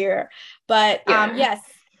with you here. But yes,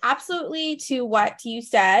 absolutely, to what you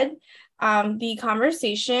said. The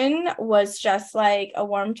conversation was just like a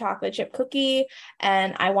warm chocolate chip cookie,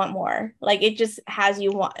 and I want more. Like, it just has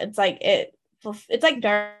you want, it's like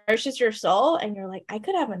nourishes your soul, and you're like, I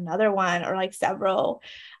could have another one or like several.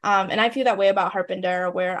 And I feel that way about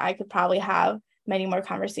Harpinder, where I could probably have many more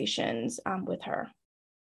conversations with her.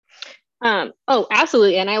 Oh,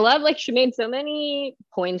 absolutely. And I love, like, she made so many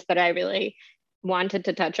points that I really wanted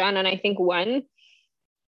to touch on. And I think one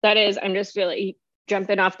that is, I'm just really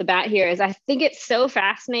jumping off the bat here, is I think it's so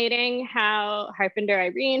fascinating how Harpinder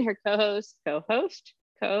Irene, her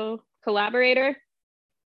collaborator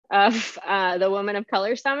of the Women of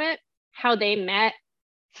Color Summit, how they met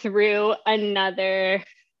through another,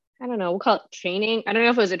 I don't know, we'll call it training. I don't know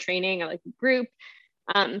if it was a training or like a group.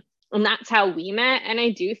 And that's how we met. And I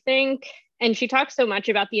do think, and she talks so much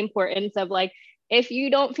about the importance of like, if you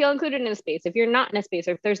don't feel included in a space, if you're not in a space,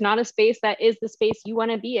 or if there's not a space that is the space you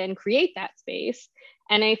want to be in, create that space.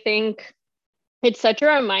 And I think it's such a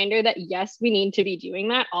reminder that yes, we need to be doing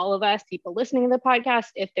that. All of us, people listening to the podcast,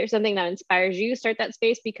 if there's something that inspires you, start that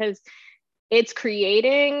space, because it's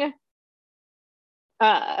creating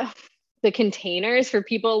the containers for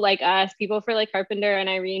people like us, people for like Harpinder and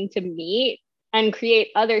Irene to meet and create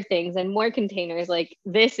other things and more containers. Like,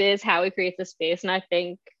 this is how we create the space. And I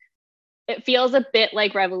think it feels a bit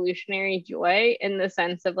like revolutionary joy, in the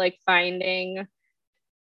sense of like finding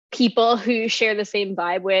people who share the same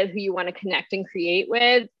vibe with, who you want to connect and create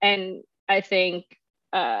with. And I think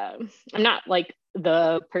I'm not like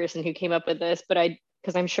the person who came up with this, but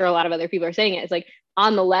because I'm sure a lot of other people are saying it, it's like,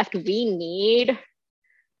 on the left, we need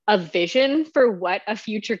a vision for what a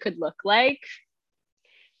future could look like.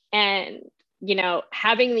 And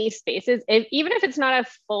having these spaces, even if it's not a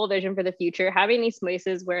full vision for the future, having these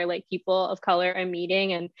spaces where like people of color are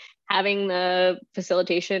meeting and having the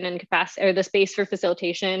facilitation and capacity, or the space for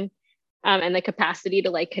facilitation, and the capacity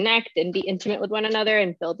to like connect and be intimate with one another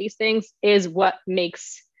and build these things, is what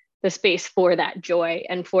makes the space for that joy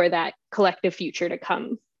and for that collective future to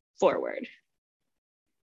come forward.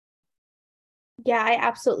 Yeah, I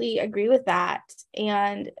absolutely agree with that.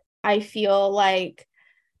 And I feel like,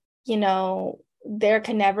 there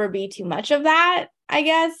can never be too much of that, I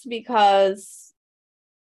guess, because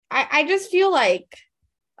I just feel like,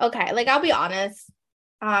 okay, like, I'll be honest.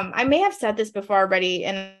 I may have said this before already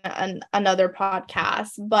in another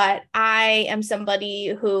podcast, but I am somebody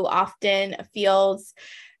who often feels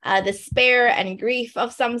despair and grief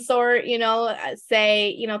of some sort,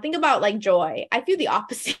 think about like joy. I feel the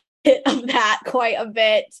opposite of that quite a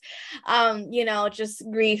bit. Just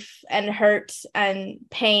grief and hurt and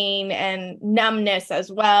pain and numbness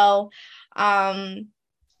as well. And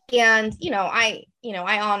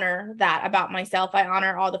I honor that about myself. I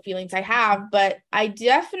honor all the feelings I have, but I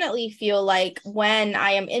definitely feel like when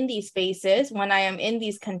I am in these spaces, when I am in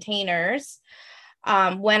these containers,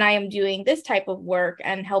 when I am doing this type of work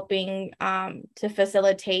and helping to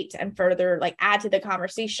facilitate and further like add to the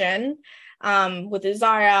conversation with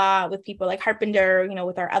Zara, with people like Harpinder, you know,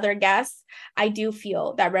 with our other guests, I do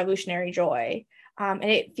feel that revolutionary joy. And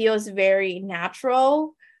it feels very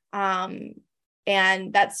natural.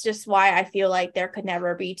 And that's just why I feel like there could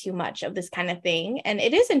never be too much of this kind of thing. And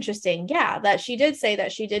it is interesting, yeah, that she did say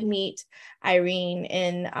that she did meet Irene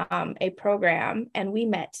in a program, and we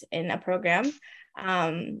met in a program.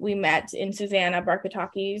 We met in Susanna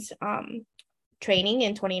Barkataki's training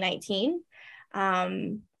in 2019.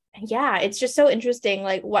 Yeah, it's just so interesting,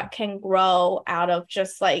 like what can grow out of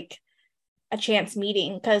just like a chance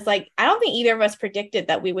meeting, because like I don't think either of us predicted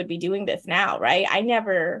that we would be doing this now, right? I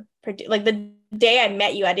never like the day I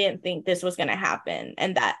met you, I didn't think this was going to happen,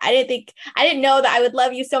 and that I didn't know that I would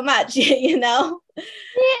love you so much. You know? Yeah,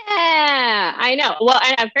 I know. Well,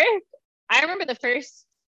 and at first, I remember the first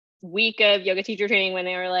week of yoga teacher training when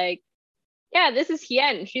they were like, yeah, this is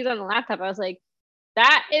Hien, she's on the laptop. I was like,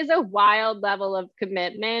 that is a wild level of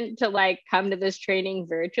commitment to like come to this training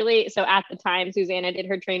virtually. So at the time, Susanna did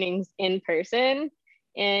her trainings in person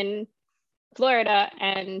in Florida,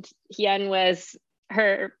 and Hien was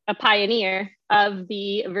a pioneer of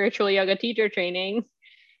the virtual yoga teacher training.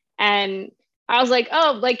 And I was like,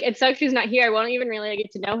 oh, like it sucks she's not here. I won't even really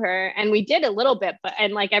get to know her. And we did a little bit, but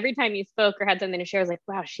and like every time you spoke or had something to share, I was like,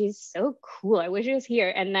 wow, she's so cool. I wish she was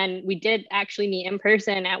here. And then we did actually meet in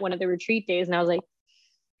person at one of the retreat days, and I was like,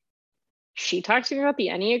 she talks to me about the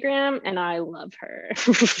Enneagram, and I love her.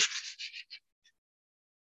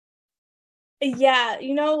 Yeah,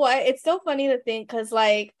 you know what? It's so funny to think, because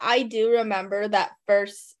like I do remember that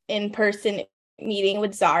first in-person meeting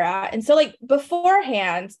with Zara. And so like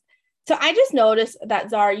beforehand, so I just noticed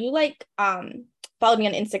that Zara, you like followed me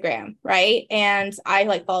on Instagram, right? And I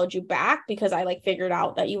like followed you back because I like figured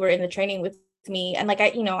out that you were in the training with me. And like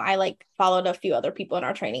I like followed a few other people in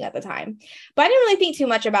our training at the time. But I didn't really think too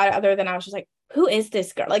much about it, other than I was just like, who is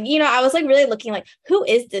this girl? Like, you know, I was like really looking like, who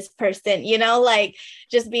is this person? You know, like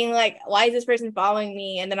just being like, why is this person following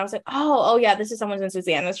me? And then I was like, oh yeah, this is someone in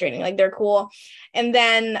Susanna's training. Like they're cool. And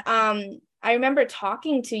then I remember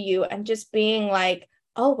talking to you and just being like,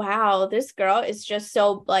 oh wow, this girl is just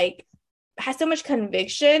so like has so much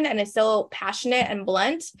conviction and is so passionate and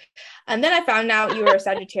blunt. And then I found out you were a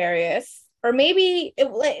Sagittarius, or maybe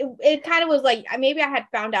it kind of was like, maybe I had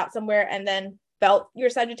found out somewhere and then felt your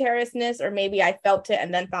Sagittariusness, or maybe I felt it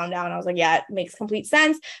and then found out and I was like, yeah, it makes complete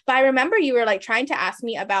sense. But I remember you were like trying to ask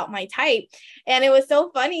me about my type, and it was so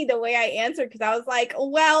funny the way I answered, because I was like,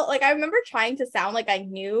 well, like I remember trying to sound like I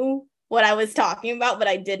knew what I was talking about, but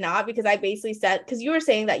I did not, because I basically said, because you were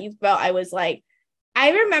saying that you felt I was like, I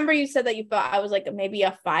remember you said that you felt I was like maybe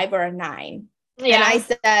a 5 or a 9. Yeah. And I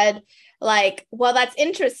said like, well, that's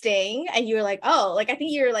interesting. And you were like, oh, like, I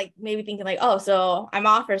think you were like maybe thinking like, oh, so I'm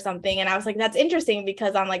off or something. And I was like, that's interesting,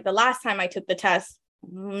 because on like the last time I took the test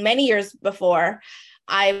many years before,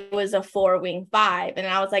 I was a 4 wing 5. And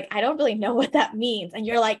I was like, I don't really know what that means. And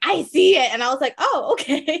you're like, I see it. And I was like, oh,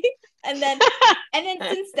 okay. and then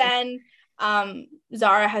since then,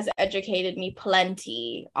 Zara has educated me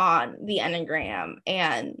plenty on the Enneagram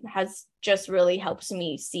and has just really helped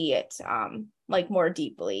me see it like more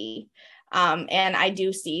deeply. And I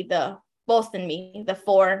do see the both in me, the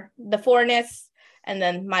fourness, and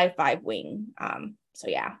then my 5 wing. So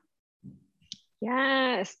yeah.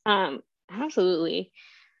 Yes, absolutely.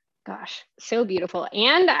 Gosh, so beautiful.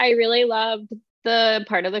 And I really loved the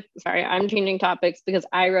part of sorry, I'm changing topics because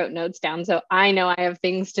I wrote notes down. So I know I have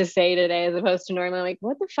things to say today, as opposed to normally like,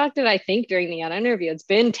 what the fuck did I think during the interview? It's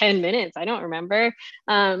been 10 minutes. I don't remember.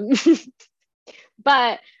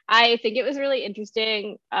 But I think it was really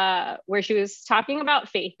interesting where she was talking about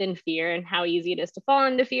faith and fear and how easy it is to fall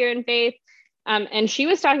into fear and faith. And she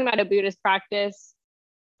was talking about a Buddhist practice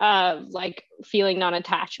of like feeling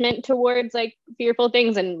non-attachment towards like fearful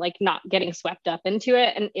things and like not getting swept up into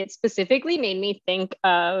it. And it specifically made me think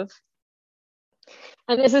of,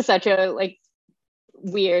 and this is such a like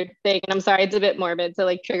weird thing, and I'm sorry, it's a bit morbid, so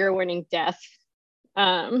like trigger warning, death.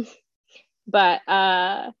 But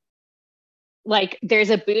like there's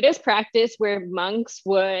a Buddhist practice where monks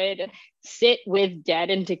would sit with dead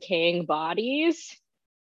and decaying bodies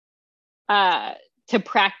to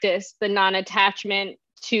practice the non-attachment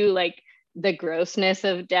to like the grossness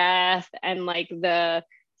of death and like the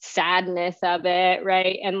sadness of it,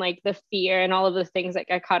 right? And like the fear and all of the things that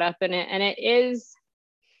get caught up in it. And it is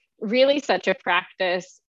really such a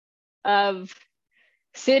practice of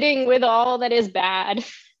sitting with all that is bad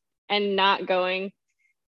and not going,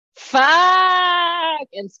 fuck,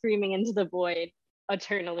 and screaming into the void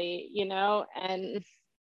eternally, you know? And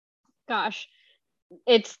gosh,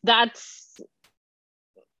 that's,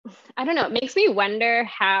 I don't know, it makes me wonder,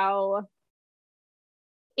 how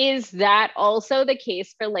is that also the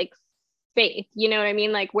case for like faith? You know what I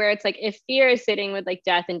mean? Like, where it's like, if fear is sitting with like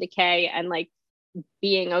death and decay and like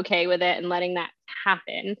being okay with it and letting that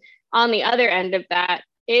happen, on the other end of that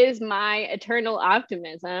is my eternal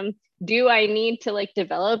optimism. Do I need to like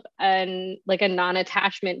develop a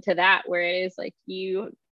non-attachment to that, where it is like,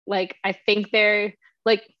 you like, I think they're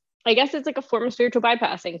like, I guess it's like a form of spiritual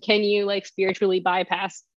bypassing. Can you like spiritually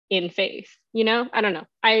bypass in faith? You know, I don't know.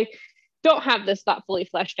 I don't have this thought fully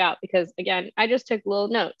fleshed out because, again, I just took little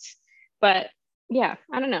notes. But yeah,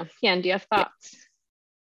 I don't know. Yeah, and do you have thoughts?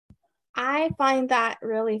 I find that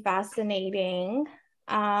really fascinating.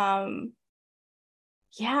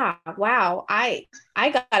 Yeah, wow. I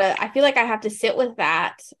feel like I have to sit with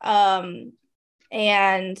that.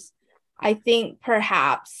 And I think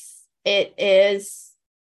perhaps it is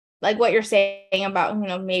like what you're saying about,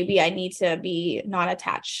 maybe I need to be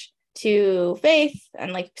non-attached to faith,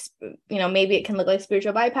 and like, maybe it can look like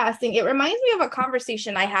spiritual bypassing. It reminds me of a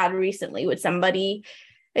conversation I had recently with somebody.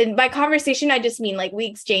 And by conversation, I just mean like we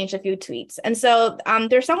exchanged a few tweets. And so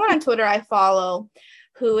there's someone on Twitter I follow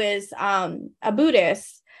who is a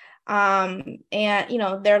Buddhist. And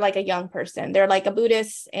they're like a young person. They're like a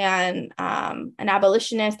Buddhist and an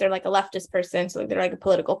abolitionist. They're like a leftist person. So they're like a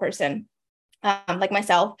political person, like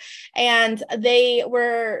myself. And they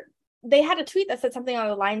had a tweet that said something on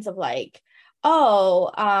the lines of like,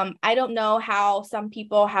 oh, I don't know how some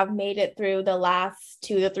people have made it through the last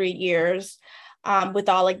 2 to 3 years with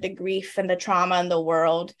all like the grief and the trauma in the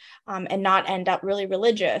world, and not end up really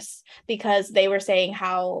religious, because they were saying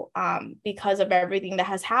how because of everything that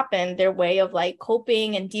has happened, their way of like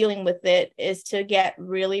coping and dealing with it is to get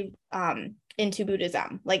really into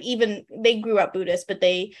Buddhism. Like, even they grew up Buddhist, but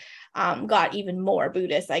they got even more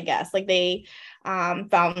Buddhist, I guess. Like they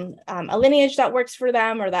found a lineage that works for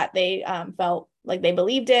them, or that they felt like they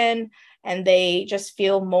believed in, and they just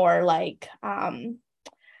feel more like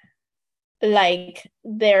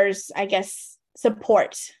there's, I guess,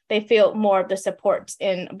 support. They feel more of the support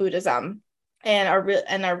in Buddhism, and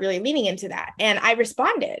are really leaning into that. And I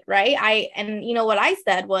responded, right? What I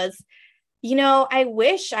said was, I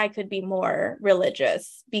wish I could be more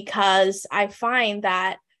religious, because I find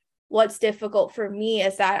that what's difficult for me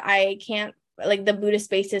is that I can't, like, the Buddhist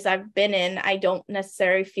spaces I've been in, I don't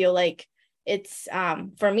necessarily feel like it's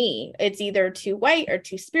for me, it's either too white or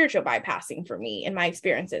too spiritual bypassing for me in my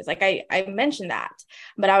experiences. Like I mentioned that,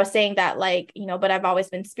 but I was saying that, like, but I've always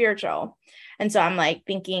been spiritual. And so I'm like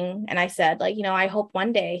thinking, and I said, like, I hope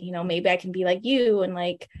one day, maybe I can be like you and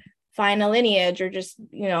like find a lineage, or just,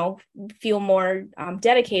 feel more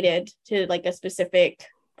dedicated to like a specific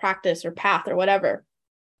practice or path or whatever.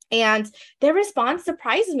 And their response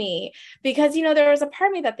surprised me, because, there was a part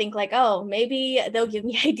of me that think like, oh, maybe they'll give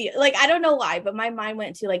me ideas. Like, I don't know why, but my mind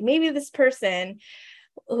went to like, maybe this person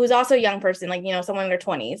who's also a young person, like, someone in their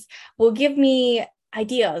 20s, will give me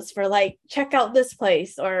ideas for like, check out this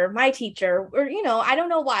place, or my teacher, or, I don't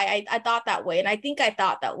know why I thought that way. And I think I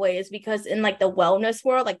thought that way is because in like the wellness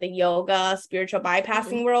world, like the yoga, spiritual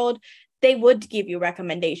bypassing world, they would give you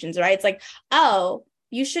recommendations, right? It's like, oh,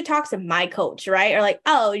 you should talk to my coach, right? Or like,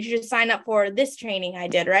 oh, you should sign up for this training I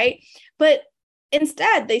did, right? But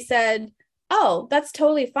instead they said, oh, that's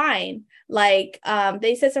totally fine. Like,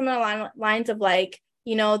 they said some of the lines of like,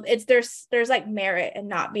 it's there's like merit in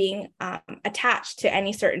not being attached to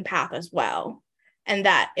any certain path as well. And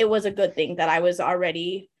that it was a good thing that I was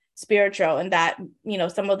already spiritual, and that,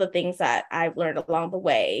 some of the things that I've learned along the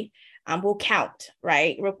way will count,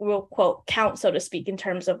 right? Will quote count, so to speak, in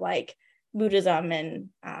terms of like Buddhism and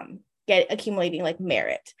accumulating like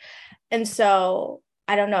merit. And so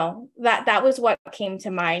I don't know, that was what came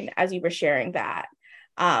to mind as you were sharing that,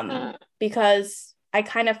 because I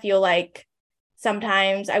kind of feel like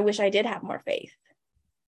sometimes I wish I did have more faith.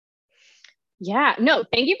 Yeah, no,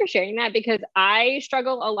 thank you for sharing that, because I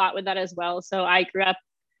struggle a lot with that as well. So I grew up,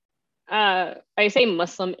 I say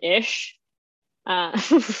Muslim-ish,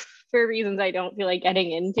 for reasons I don't feel like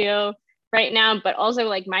getting into right now, but also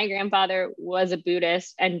like my grandfather was a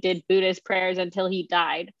Buddhist and did Buddhist prayers until he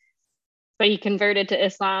died. But he converted to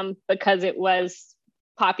Islam because it was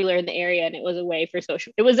popular in the area, and it was a way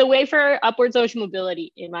for upward social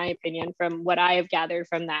mobility, in my opinion, from what I have gathered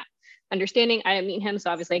from that understanding. I didn't meet him, so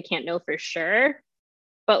obviously I can't know for sure.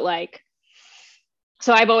 But like,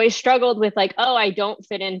 so I've always struggled with like, oh, I don't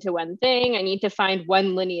fit into one thing. I need to find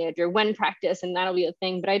one lineage or one practice, and that'll be a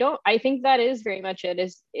thing. But I think that is very much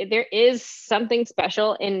there is something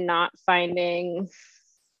special in not finding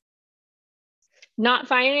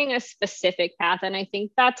a specific path. And I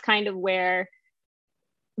think that's kind of where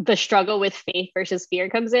the struggle with faith versus fear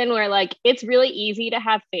comes in, where like it's really easy to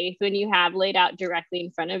have faith when you have laid out directly in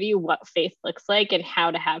front of you what faith looks like and how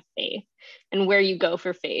to have faith and where you go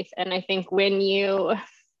for faith. And I think when you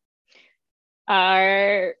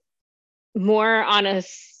are more on a,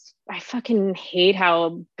 I fucking hate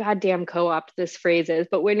how goddamn co-opt this phrase is,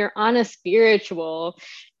 but when you're on a spiritual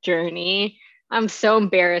journey, I'm so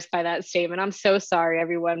embarrassed by that statement. I'm so sorry,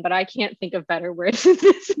 everyone, but I can't think of better words in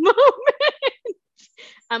this moment.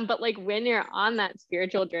 But like when you're on that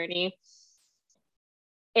spiritual journey,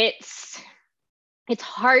 it's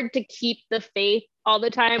hard to keep the faith all the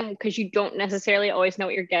time because you don't necessarily always know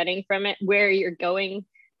what you're getting from it, where you're going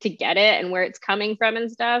to get it and where it's coming from and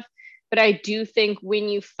stuff. But I do think when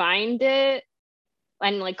you find it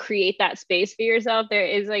and like create that space for yourself, there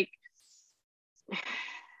is like,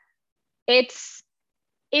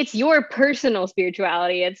 it's your personal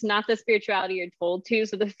spirituality. It's not the spirituality you're told to.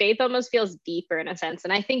 So the faith almost feels deeper in a sense.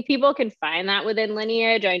 And I think people can find that within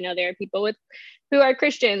lineage. I know there are people who are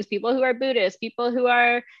Christians, people who are Buddhist, people who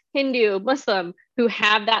are Hindu, Muslim, who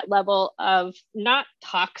have that level of not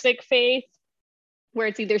toxic faith, where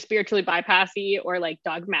it's either spiritually bypassy or like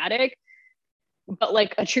dogmatic, but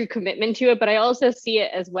like a true commitment to it. But I also see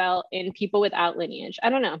it as well in people without lineage. I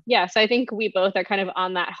don't know. Yeah. So I think we both are kind of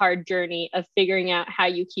on that hard journey of figuring out how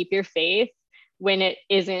you keep your faith when it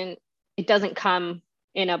doesn't come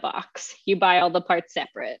in a box. You buy all the parts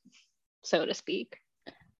separate, so to speak.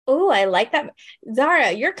 Oh, I like that.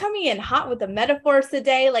 Zara, you're coming in hot with the metaphors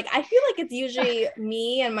today. Like, I feel like it's usually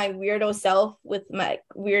me and my weirdo self with my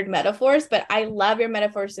weird metaphors, but I love your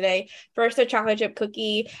metaphors today. First, a chocolate chip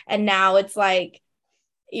cookie, and now it's like,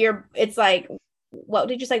 what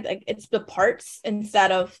did you say? Like, it's the parts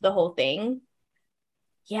instead of the whole thing.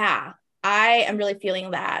 Yeah, I am really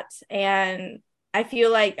feeling that. And I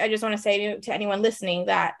feel like I just want to say to anyone listening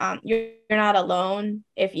that you're not alone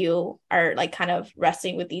if you are like kind of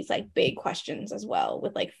wrestling with these like big questions as well,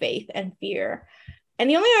 with like faith and fear. And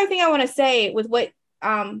the only other thing I want to say with what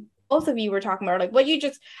both of you were talking about, like what you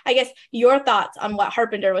just, I guess your thoughts on what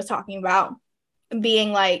Harpender was talking about,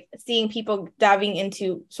 being like seeing people diving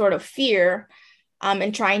into sort of fear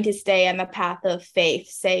and trying to stay on the path of faith,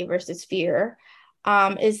 say, versus fear,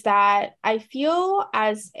 is that I feel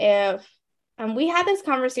as if, and we had this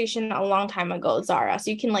conversation a long time ago, Zara,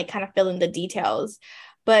 so you can like kind of fill in the details.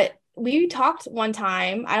 But we talked one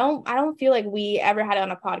time, I don't feel like we ever had it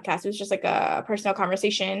on a podcast. It was just like a personal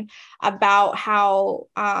conversation about how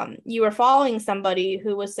you were following somebody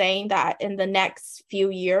who was saying that in the next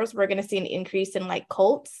few years, we're going to see an increase in like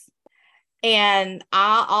cults. And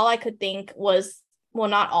all I could think was, well,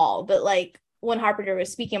 not all, but like when Harpender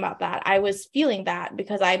was speaking about that, I was feeling that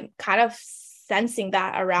because I'm kind of sensing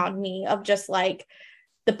that around me of just like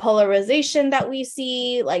the polarization that we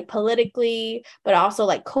see like politically, but also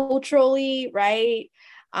like culturally, right?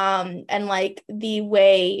 And like the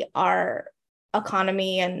way our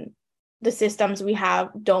economy and the systems we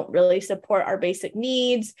have don't really support our basic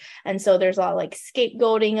needs. And so there's a lot of like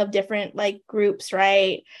scapegoating of different like groups,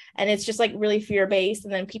 right? And it's just like really fear-based.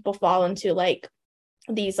 And then people fall into like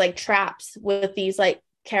these like traps with these like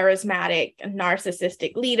charismatic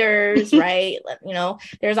narcissistic leaders, right? You know,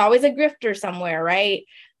 there's always a grifter somewhere, right?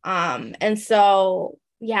 And so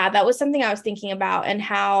yeah, that was something I was thinking about, and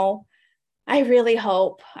how I really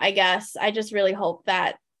hope, I guess I just really hope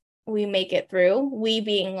that we make it through, we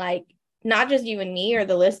being like not just you and me or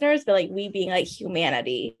the listeners, but like we being like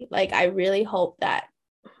humanity. Like I really hope that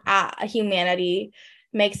humanity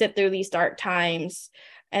makes it through these dark times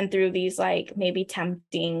and through these like maybe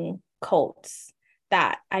tempting cults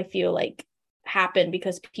that I feel like happen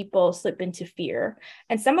because people slip into fear.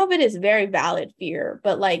 And some of it is very valid fear,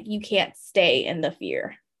 but like you can't stay in the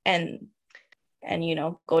fear and you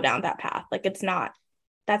know, go down that path. Like that's not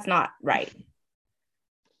right.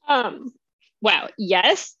 Wow.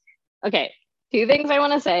 Yes. Okay. Two things I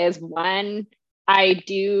want to say is, one, I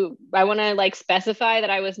want to like specify that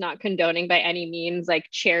I was not condoning by any means like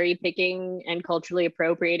cherry picking and culturally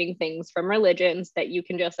appropriating things from religions that you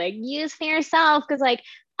can just like use for yourself because like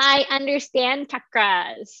I understand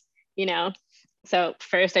chakras, you know. So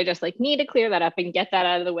first, I just like need to clear that up and get that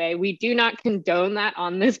out of the way. We do not condone that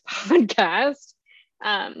on this podcast.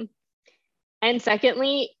 And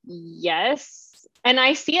secondly, yes, and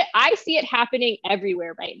I see it happening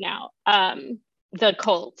everywhere right now. The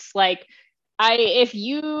cults, like I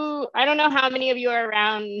don't know how many of you are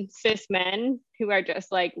around cis men who are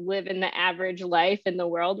just like living the average life in the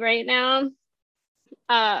world right now.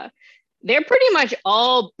 They're pretty much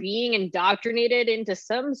all being indoctrinated into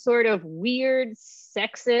some sort of weird,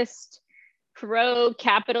 sexist,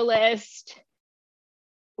 pro-capitalist,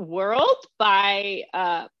 world by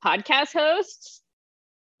podcast hosts.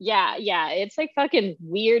 Yeah, it's like fucking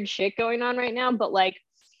weird shit going on right now, but like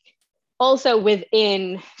also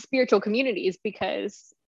within spiritual communities,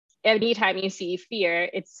 because anytime you see fear,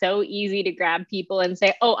 it's so easy to grab people and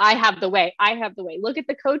say, oh, I have the way. Look at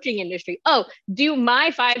the coaching industry. Oh, do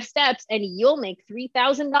my 5 steps and you'll make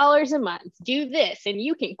 $3,000 a month. Do this and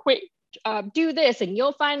you can quit. Do this and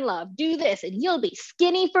you'll find love. Do this and you'll be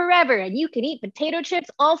skinny forever and you can eat potato chips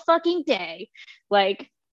all fucking day. Like,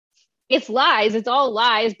 it's lies. It's all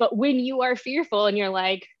lies. But when you are fearful and you're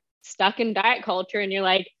like stuck in diet culture and you're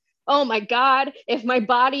like, oh my God, if my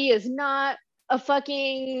body is not a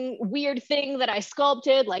fucking weird thing that I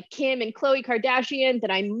sculpted like Kim and Khloe Kardashian,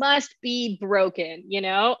 then I must be broken, you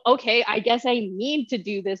know? Okay, I guess I need to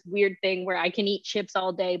do this weird thing where I can eat chips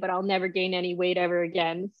all day, but I'll never gain any weight ever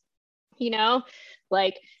again. You know,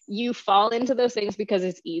 like you fall into those things because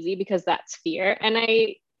it's easy, because that's fear. And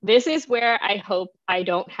this is where I hope I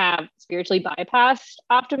don't have spiritually bypassed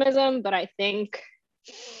optimism, but I think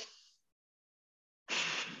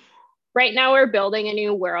right now we're building a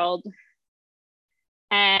new world.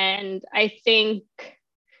 And I think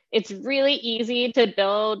it's really easy to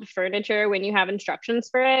build furniture when you have instructions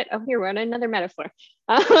for it. Oh, you're running another metaphor.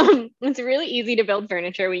 It's really easy to build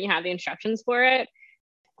furniture when you have the instructions for it.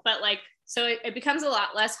 But like, so it becomes a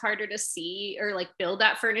lot less harder to see or like build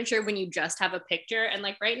that furniture when you just have a picture. And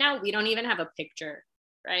like right now, we don't even have a picture,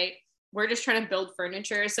 right? We're just trying to build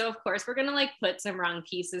furniture. So of course we're going to like put some wrong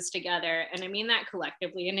pieces together. And I mean that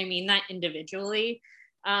collectively, and I mean that individually.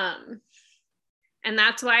 And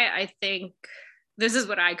that's why I think this is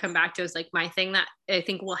what I come back to is like my thing that I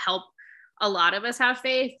think will help a lot of us have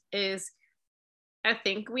faith is I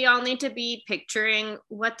think we all need to be picturing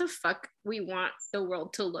what the fuck we want the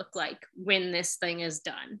world to look like when this thing is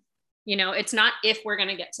done. You know, it's not if we're going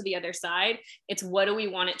to get to the other side, it's what do we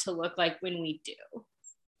want it to look like when we do.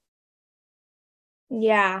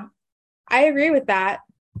 Yeah, I agree with that.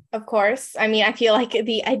 Of course. I mean, I feel like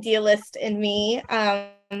the idealist in me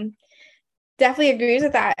definitely agrees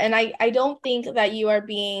with that. And I don't think that you are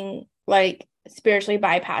being like spiritually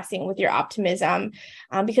bypassing with your optimism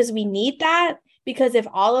because we need that. Because if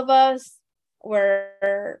all of us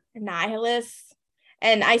were nihilists,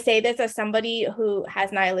 and I say this as somebody who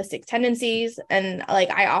has nihilistic tendencies, and like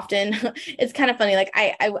I often, it's kind of funny, like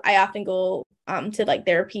I often go to like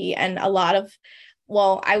therapy, and a lot of,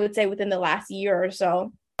 well, I would say within the last year or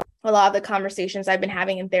so, a lot of the conversations I've been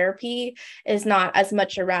having in therapy is not as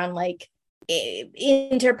much around like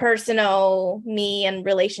interpersonal me and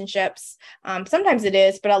relationships. Sometimes it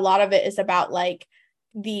is, but a lot of it is about like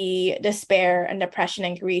the despair and depression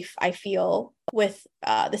and grief I feel with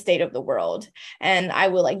the state of the world. And I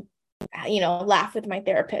will like, you know, laugh with my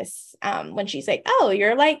therapist when she's like, oh,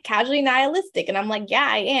 you're like casually nihilistic. And I'm like, yeah,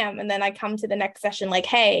 I am. And then I come to the next session like,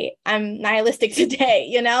 hey, I'm nihilistic today,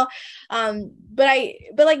 you know? But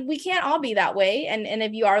like, we can't all be that way. And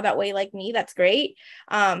if you are that way like me, that's great.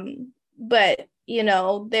 But, you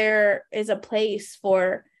know, there is a place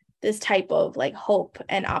for this type of like hope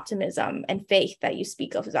and optimism and faith that you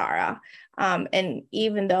speak of, Zara. And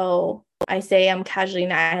even though I say I'm casually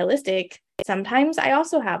nihilistic, sometimes I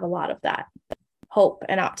also have a lot of that hope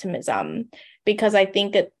and optimism because I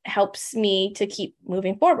think it helps me to keep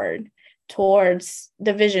moving forward towards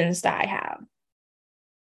the visions that I have.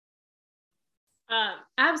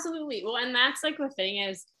 Absolutely. Well, and that's like the thing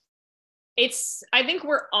is, I think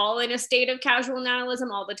we're all in a state of casual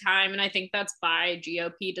nihilism all the time. And I think that's by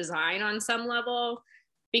GOP design on some level,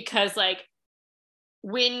 because like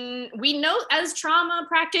when we know as trauma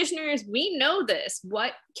practitioners, we know this.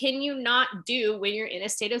 What can you not do when you're in a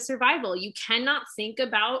state of survival? You cannot think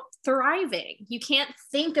about thriving. You can't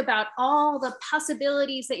think about all the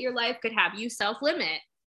possibilities that your life could have. You self-limit.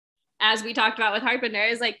 As we talked about with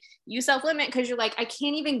Harpender, is like you self-limit because you're like, I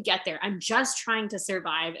can't even get there. I'm just trying to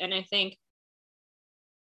survive. And I think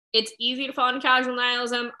it's easy to fall into casual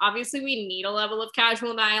nihilism. Obviously, we need a level of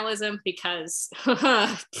casual nihilism because,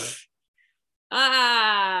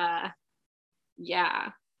 yeah.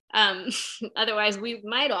 Otherwise, we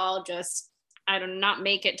might all just, not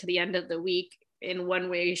make it to the end of the week in one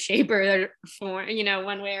way, shape, or form,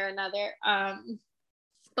 one way or another.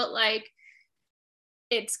 But like,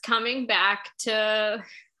 it's coming back to,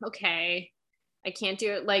 okay, I can't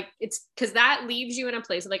do it. Like, it's because that leaves you in a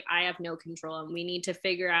place of like, I have no control, and we need to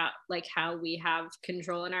figure out like how we have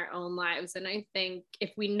control in our own lives. And I think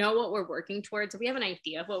if we know what we're working towards, if we have an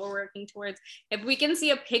idea of what we're working towards, if we can see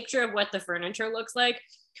a picture of what the furniture looks like,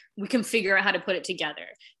 we can figure out how to put it together.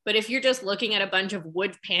 But if you're just looking at a bunch of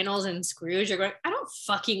wood panels and screws, you're going, I don't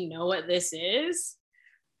fucking know what this is.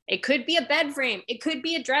 It could be a bed frame. It could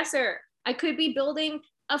be a dresser. I could be building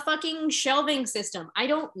a fucking shelving system. I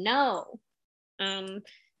don't know.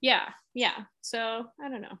 Yeah. So I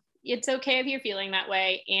don't know. It's okay if you're feeling that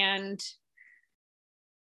way. And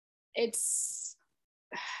it's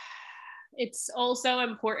also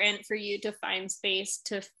important for you to find space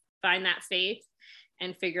to find that faith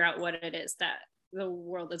and figure out what it is that the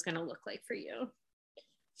world is going to look like for you.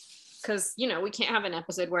 Because, you know, we can't have an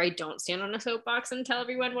episode where I don't stand on a soapbox and tell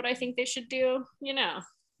everyone what I think they should do. You know,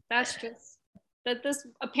 that's just this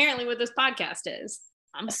apparently what this podcast is.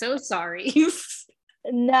 I'm so sorry.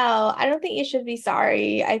 No, I don't think you should be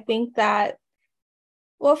sorry. I think that,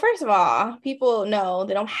 well, first of all, people know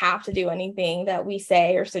they don't have to do anything that we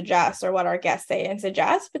say or suggest or what our guests say and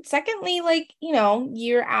suggest. But secondly, like, you know,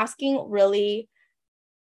 you're asking really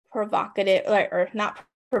provocative, or not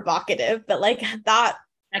provocative, but like thought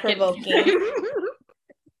provoking.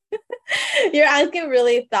 You're asking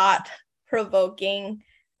really thought provoking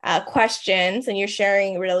questions, and you're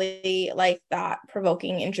sharing really like thought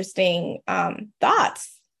provoking, interesting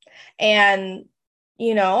thoughts. And,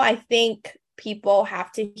 you know, I think people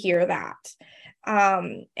have to hear that.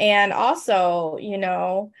 And also, you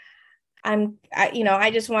know,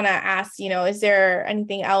 I just want to ask, you know, is there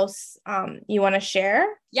anything else you want to share?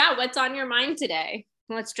 Yeah, what's on your mind today?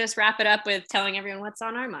 Let's just wrap it up with telling everyone what's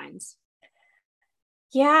on our minds.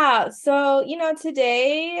 Yeah, so, you know,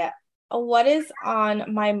 today, what is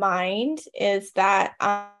on my mind is that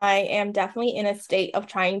I am definitely in a state of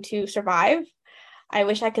trying to survive. I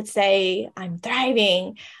wish I could say I'm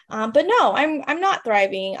thriving, but no, I'm not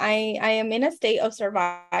thriving. I am in a state of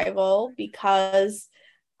survival because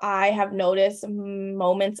I have noticed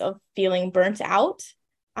moments of feeling burnt out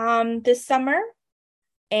this summer.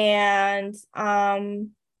 And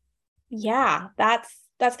yeah, that's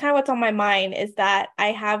kind of what's on my mind, is that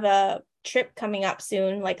I have a trip coming up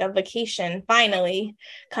soon, like a vacation finally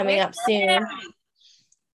coming up soon.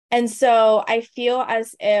 And so I feel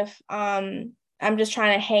as if I'm just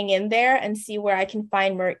trying to hang in there and see where I can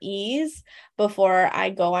find more ease before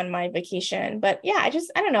I go on my vacation. But yeah, I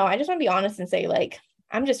don't know. I just want to be honest and say, like,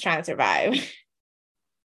 I'm just trying to survive.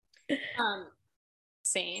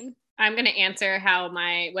 Same. I'm going to answer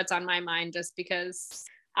what's on my mind, just because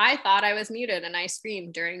I thought I was muted and I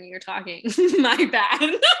screamed during your talking. My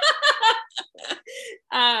bad.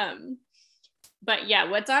 But yeah,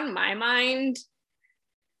 what's on my mind?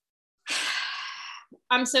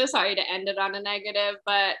 I'm so sorry to end it on a negative,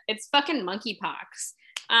 but it's fucking monkeypox.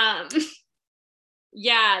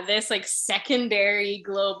 Yeah, this like secondary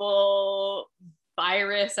global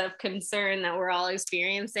virus of concern that we're all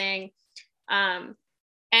experiencing.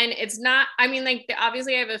 And it's not, I mean, like,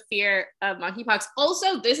 obviously I have a fear of monkeypox.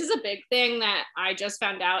 Also, this is a big thing that I just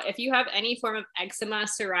found out. If you have any form of eczema,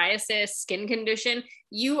 psoriasis, skin condition,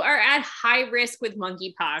 you are at high risk with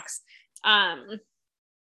monkeypox.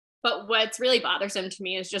 But what's really bothersome to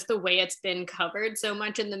me is just the way it's been covered so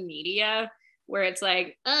much in the media, where it's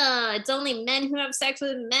like, it's only men who have sex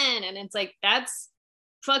with men. And it's like, that's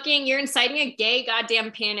fucking, you're inciting a gay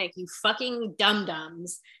goddamn panic, you fucking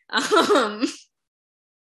dum-dums.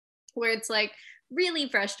 Where it's like really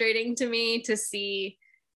frustrating to me to see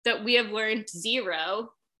that we have learned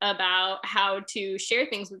zero about how to share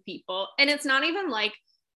things with people. And it's not even like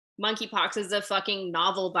monkeypox is a fucking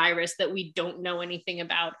novel virus that we don't know anything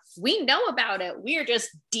about. We know about it. We are just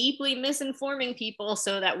deeply misinforming people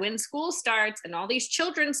so that when school starts and all these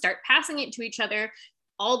children start passing it to each other,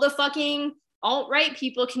 all the fucking alt-right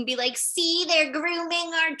people can be like, see, they're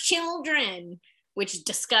grooming our children, which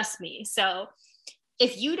disgusts me. So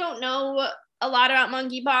if you don't know a lot about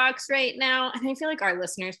monkeypox right now, and I feel like our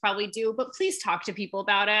listeners probably do, but please talk to people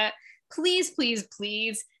about it. Please, please,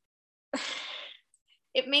 please.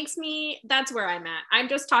 It makes me, that's where I'm at. I'm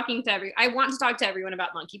just talking to I want to talk to everyone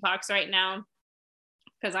about monkeypox right now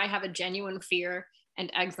because I have a genuine fear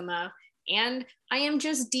and eczema. And I am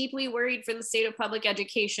just deeply worried for the state of public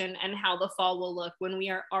education and how the fall will look when we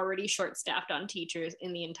are already short-staffed on teachers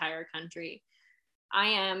in the entire country. I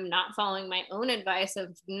am not following my own advice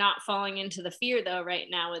of not falling into the fear though right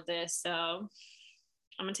now with this. So I'm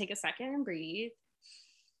gonna take a second and breathe.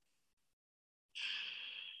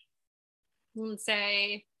 And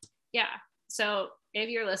say, yeah. So if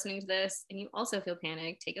you're listening to this and you also feel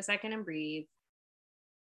panicked, take a second and breathe.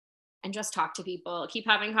 And just talk to people. Keep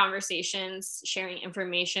having conversations, sharing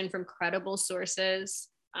information from credible sources.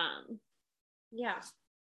 Yeah.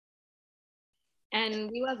 And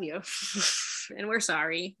we love you. And we're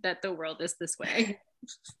sorry that the world is this way.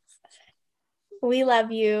 We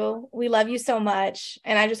love you. We love you so much.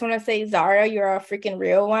 And I just want to say, Zara, you're a freaking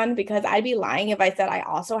real one, because I'd be lying if I said I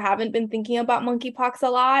also haven't been thinking about monkeypox a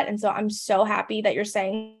lot. And so I'm so happy that you're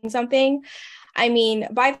saying something. I mean,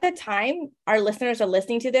 by the time our listeners are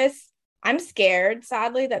listening to this, I'm scared,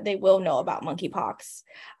 sadly, that they will know about monkeypox.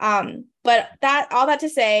 But all that to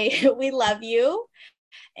say, we love you.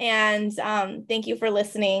 And thank you for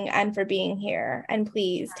listening and for being here. And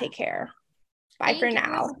please take care. Bye for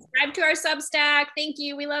now. Subscribe to our Substack. Thank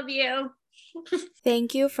you. We love you.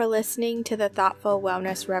 Thank you for listening to the Thoughtful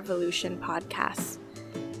Wellness Revolution podcast.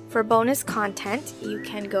 For bonus content, you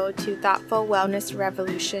can go to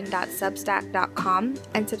thoughtfulwellnessrevolution.substack.com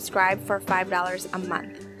and subscribe for $5 a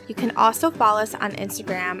month. You can also follow us on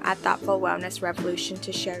Instagram at Thoughtful Wellness Revolution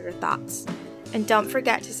to share your thoughts. And don't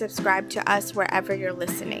forget to subscribe to us wherever you're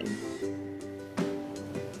listening.